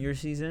if you're in your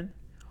season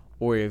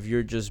or if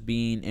you're just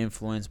being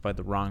influenced by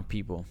the wrong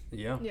people.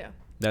 Yeah. Yeah.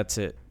 That's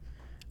it.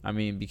 I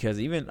mean, because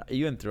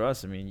even through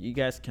us, I mean, you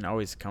guys can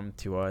always come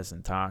to us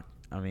and talk.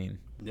 I mean,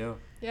 Yeah.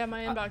 Yeah,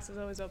 my inbox is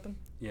always open.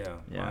 Yeah.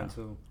 Yeah. Mine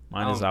too.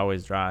 mine is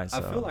always dry. So.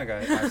 I feel like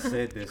I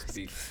said this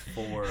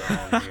before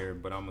on here,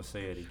 but I'm gonna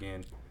say it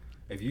again.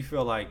 If you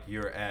feel like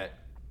you're at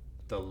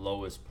the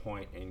lowest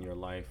point in your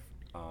life,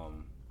 I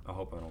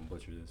hope I don't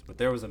butcher this, but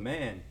there was a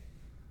man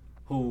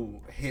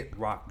who hit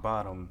rock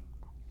bottom,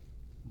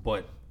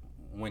 but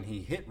when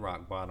he hit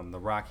rock bottom, the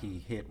rock he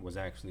hit was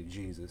actually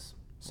Jesus.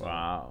 So,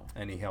 wow.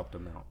 And he helped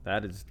him out.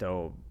 That is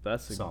dope.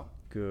 That's a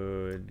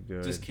good.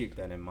 Just keep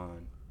that in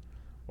mind.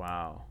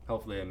 Wow.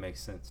 Hopefully it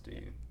makes sense to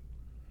you.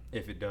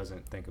 If it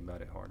doesn't, think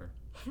about it harder.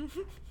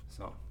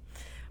 So,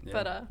 yeah.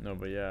 But no,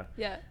 but yeah.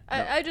 Yeah.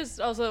 No. I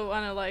just also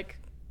want to like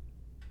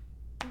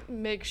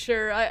make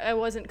sure I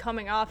wasn't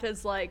coming off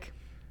as like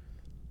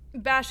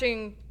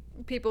bashing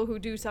people who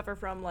do suffer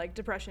from like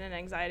depression and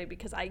anxiety,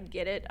 because I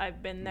get it.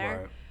 I've been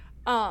there.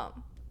 Right.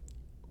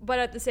 But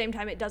at the same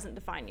time, it doesn't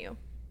define you.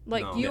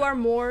 Like, you are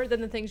more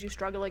than the things you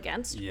struggle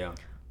against. Yeah.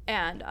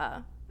 And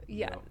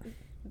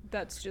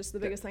that's just the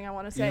biggest thing I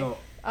want to say.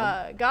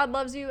 God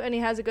loves you, and he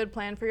has a good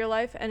plan for your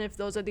life. And if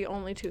those are the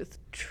only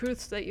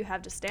truths that you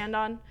have to stand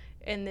on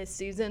in this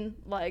season,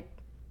 like,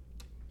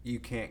 you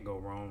can't go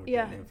wrong with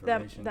that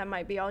information. That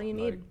might be all you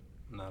need.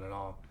 Not at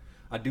all.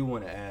 I do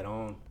want to add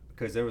on,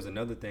 because there was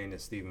another thing that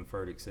Stephen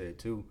Furtick said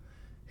too.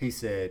 He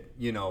said,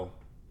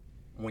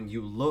 when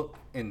you look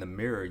in the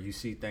mirror, you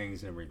see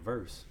things in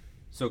reverse.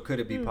 So could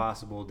it be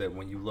possible that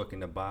when you look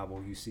in the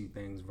Bible, you see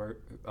things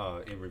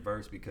in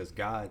reverse, because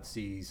God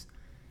sees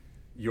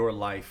your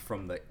life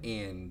from the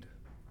end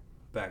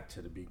back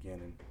to the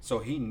beginning. So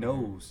he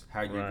knows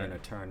how you're going to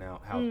turn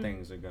out, how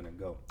things are going to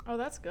go. Oh,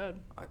 that's good.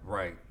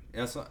 Right.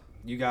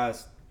 You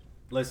guys,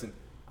 listen,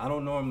 I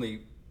don't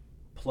normally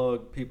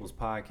plug people's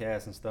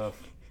podcasts and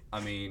stuff.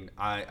 I mean,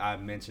 I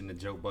mention the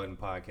Joe Budden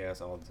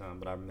podcast all the time,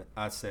 but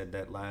I said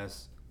that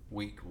last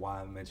week why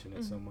I mentioned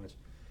it so much.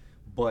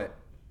 But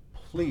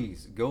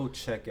please go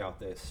check out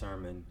that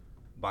sermon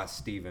by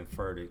Stephen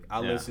Furtick.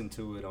 I listened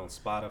to it on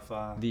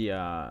Spotify. The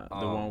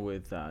one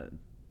with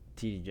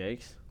T.D.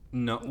 Jakes?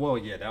 No, well,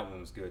 yeah, that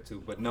one was good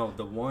too. But no,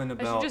 the one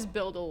about, I should just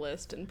build a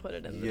list and put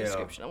it in the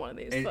description of one of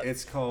these.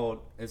 It's called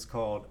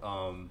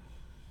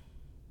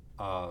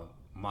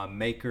My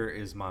Maker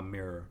is My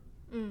Mirror.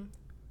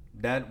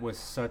 That was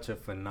such a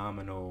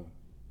phenomenal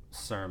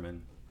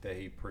sermon that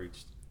he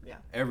preached. Yeah.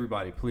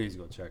 Everybody, please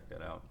go check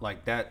that out.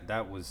 Like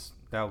that was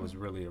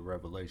really a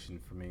revelation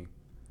for me.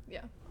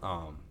 Yeah.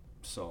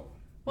 So.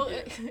 Well,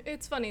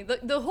 it's funny.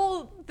 The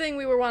whole thing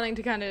we were wanting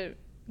to kind of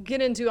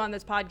get into on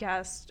this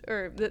podcast,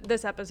 or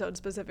this episode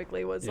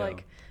specifically, was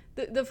like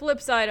the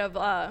flip side of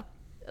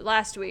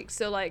last week.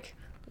 So like,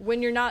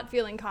 when you're not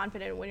feeling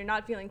confident, when you're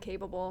not feeling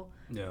capable,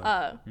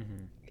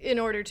 in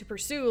order to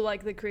pursue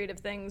like the creative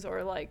things,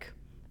 or like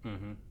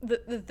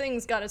the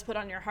things God has put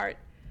on your heart,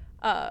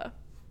 how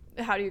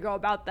do you go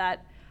about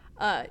that?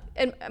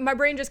 And my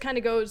brain just kind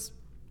of goes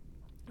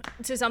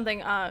to something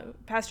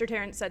Pastor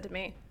Terrence said to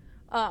me,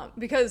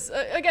 because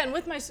again,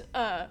 with my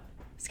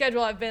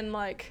schedule, I've been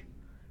like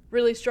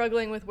really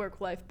struggling with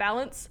work-life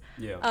balance,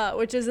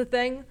 which is a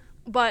thing.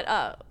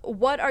 But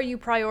what are you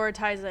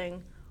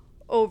prioritizing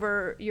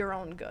over your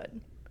own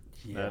good?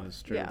 Yeah, that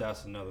is true. Yeah.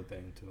 That's another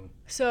thing too.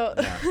 So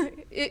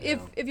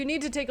if you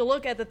need to take a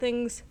look at the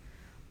things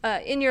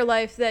in your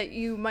life that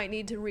you might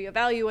need to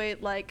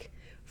reevaluate, like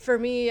for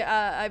me,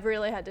 I've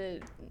really had to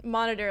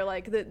monitor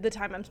like the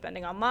time I'm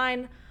spending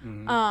online,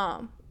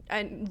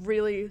 and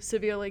really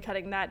severely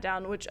cutting that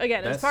down, which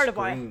again is part of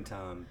why screen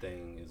time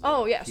thing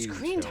is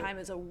screen time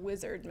is a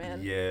wizard,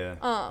 man.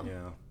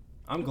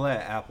 I'm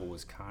glad Apple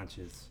was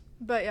conscious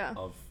but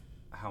of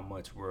how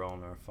much we're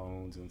on our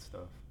phones and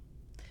stuff.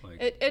 Like,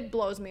 it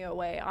blows me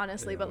away,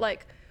 honestly. But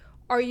like,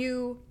 are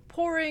you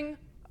pouring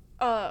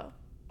all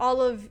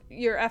of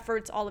your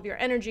efforts, all of your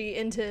energy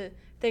into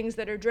things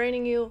that are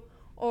draining you,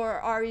 or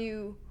are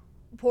you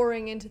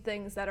pouring into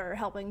things that are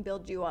helping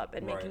build you up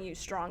and making you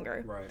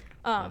stronger?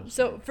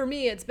 So for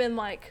me, it's been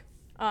like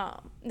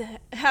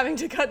having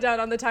to cut down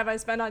on the time I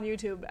spend on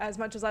YouTube, as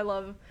much as I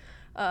love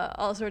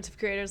all sorts of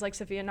creators like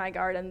Sophia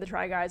Nygaard and the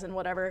Try Guys and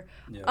whatever.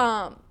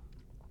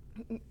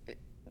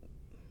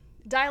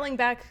 Dialing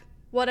back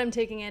what I'm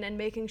taking in and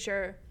making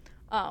sure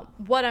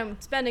what I'm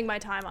spending my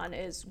time on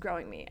is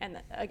growing me.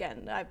 And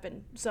again, I've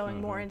been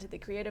sowing more into the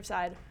creative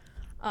side,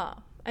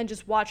 and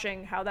just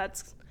watching how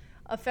that's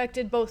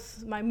affected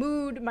both my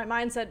mood, my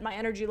mindset, my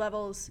energy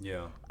levels,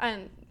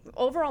 and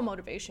overall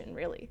motivation,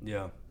 really.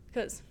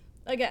 Because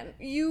again,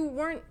 you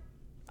weren't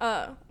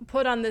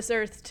put on this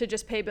earth to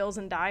just pay bills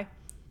and die.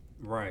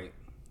 Right.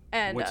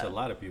 And which a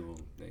lot of people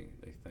they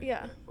think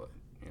that, but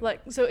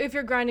like, so if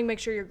you're grinding, make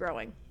sure you're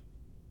growing.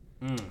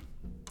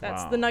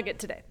 That's the nugget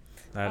today.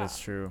 That is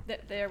true.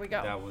 There we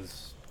go. That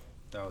was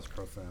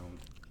profound.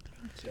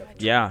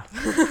 Yeah.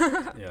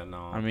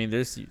 No. I mean,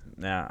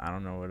 I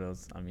don't know what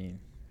else. I mean,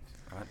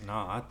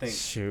 I think.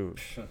 Shoot.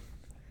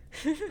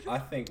 I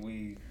think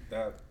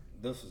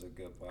this was a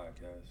good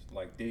podcast.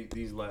 Like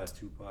these last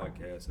two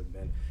podcasts have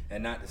been,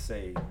 and not to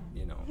say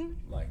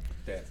like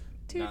that.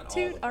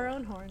 Toot our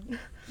own horn.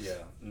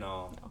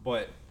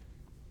 But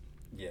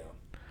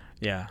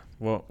yeah.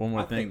 Well, one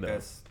more thing though.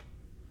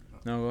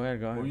 No, go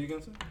ahead. What were you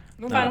gonna say?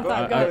 No, final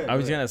thought. Go ahead. I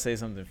was gonna say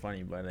something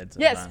funny, but it's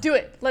do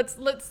it. Let's.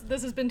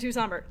 This has been too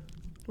somber.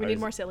 We need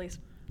more sillies.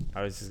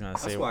 I was just gonna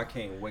say. That's why I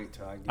can't wait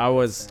till I get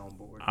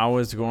I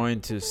was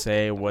going to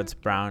say what's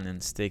brown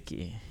and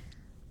sticky.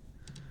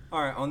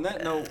 All right. On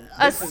that note,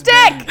 A this has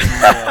stick! been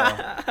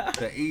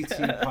the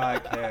ET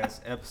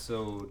Podcast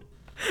episode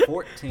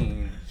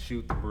 14.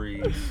 Shoot the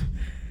breeze.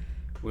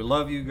 We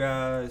love you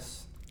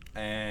guys,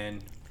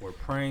 and we're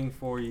praying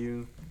for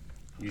you.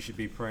 You should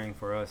be praying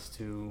for us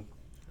too.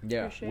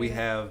 Yeah. We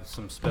have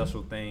some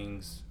special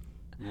things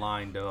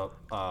lined up.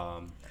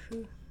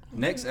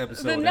 Next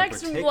episode, The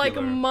next in like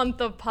particular- month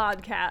of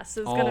podcasts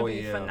is gonna be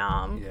yeah,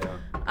 phenomenal.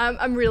 Yeah.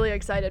 I'm really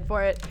excited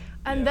for it.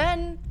 And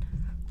then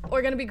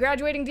we're gonna be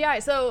graduating DI,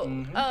 so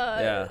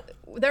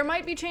there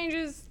might be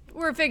changes.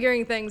 We're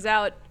figuring things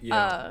out.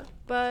 Yeah.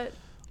 But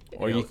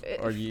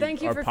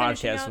thank you our for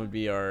finishing podcast out. would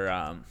be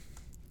our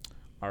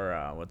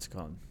what's it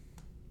called?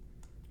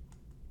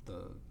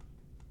 The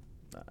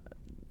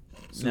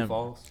Sioux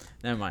Falls.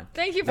 Never mind.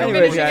 Thank you for Anyway,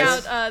 finishing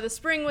guys. out the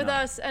spring with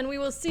us, and we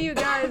will see you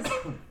guys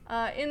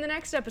in the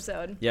next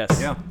episode. Yes.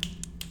 Yeah.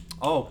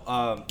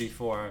 Oh,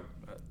 before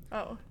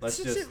let's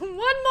just one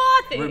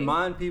more thing.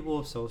 remind people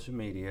of social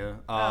media.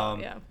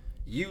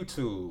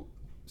 YouTube,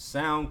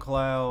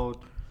 SoundCloud,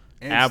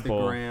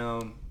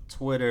 Instagram,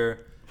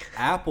 Twitter,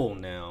 Apple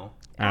now.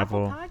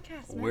 Apple.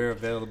 Podcasts, man. We're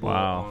available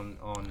Wow.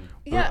 on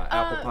Yeah,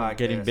 Apple Podcasts.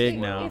 Getting big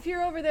now. If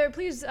you're over there,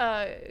 please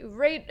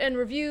rate and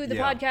review the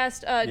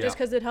podcast just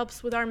because it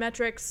helps with our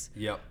metrics.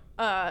 Yep.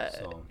 Wait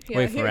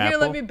for here, Apple?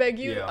 let me beg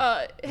you.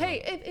 Yeah.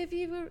 Hey,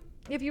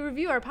 if you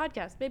review our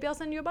podcast, maybe I'll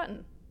send you a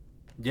button.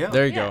 Yeah.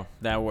 There you Yeah. go.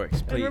 That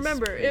works. Please. And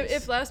remember, please.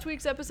 if last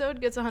week's episode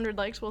gets 100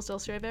 likes, we'll still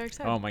share very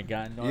excited. Oh my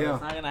God! No, Yeah.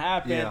 that's not gonna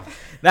happen. Yeah.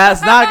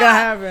 That's not gonna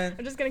happen.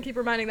 I'm just gonna keep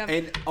reminding them.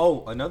 And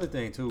another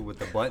thing too with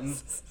the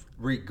buttons,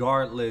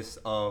 regardless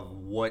of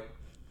what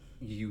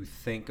you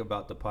think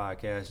about the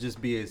podcast,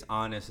 just be as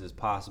honest as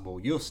possible.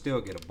 You'll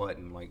still get a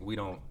button. Like, we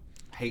don't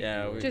hate you.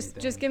 Or just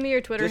anything. give me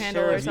your Twitter Just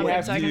handle share or if you something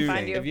have so I can to-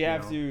 find If you. you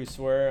have to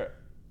swear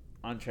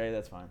on Trey,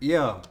 that's fine.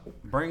 Yeah,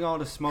 bring all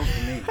the smoke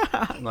to me.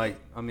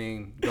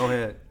 Go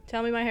ahead.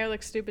 Tell me my hair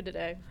looks stupid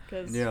today,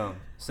 because Yeah,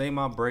 say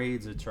my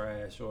braids are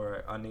trash,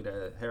 or I need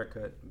a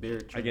haircut,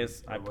 beard I trim.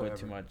 guess or I put whatever.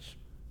 too much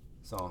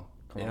So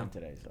cologne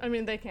today. So. I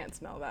mean they can't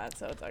smell that,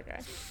 so it's okay.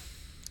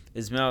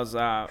 It smells.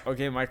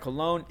 Okay, my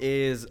cologne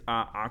is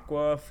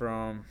Aqua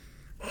from.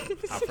 I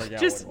forgot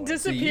Just what it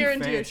was. See, disappear you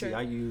into your fancy. shirt.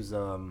 I use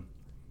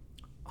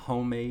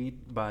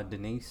Homemade by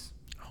Denise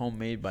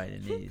Homemade by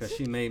Denise. because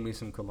she made me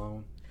some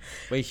cologne.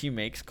 Wait, she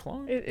makes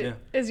cologne? Yeah.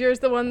 Is yours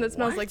the one that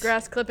smells like What?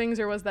 grass clippings,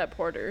 or was that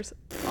Porter's?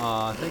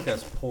 I think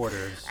that's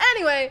Porter's.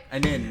 Anyway,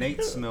 And then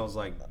Nate smells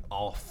like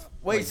off.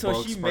 Wait, like so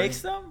bug she spray.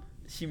 makes them?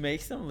 She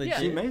makes them legit?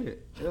 She made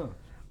it. Yeah.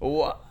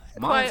 What?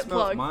 Quiet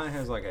plug. Mine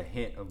has like a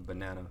hint of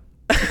banana.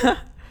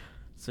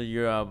 So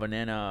you're a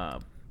banana.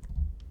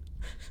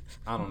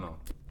 I don't know.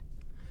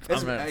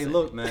 I'm gonna Hey, say-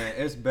 look, man,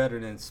 it's better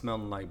than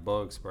smelling like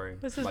bug spray.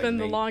 this has like been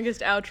the Nate.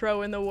 longest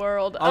outro in the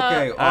world. Okay,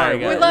 all right. guys.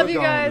 We we're love you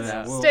going, guys.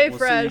 man. Stay we'll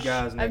fresh. See you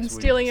guys I'm next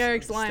stealing week.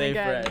 Eric's line Stay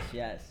again. fresh,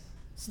 yes.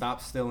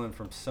 Stop stealing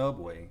from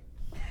Subway.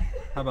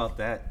 How about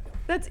that?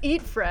 That's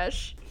eat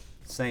fresh.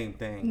 Same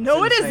thing.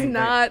 No, It's it the is same thing.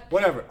 not.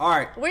 Whatever. All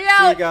right. We See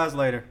out. you guys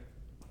later.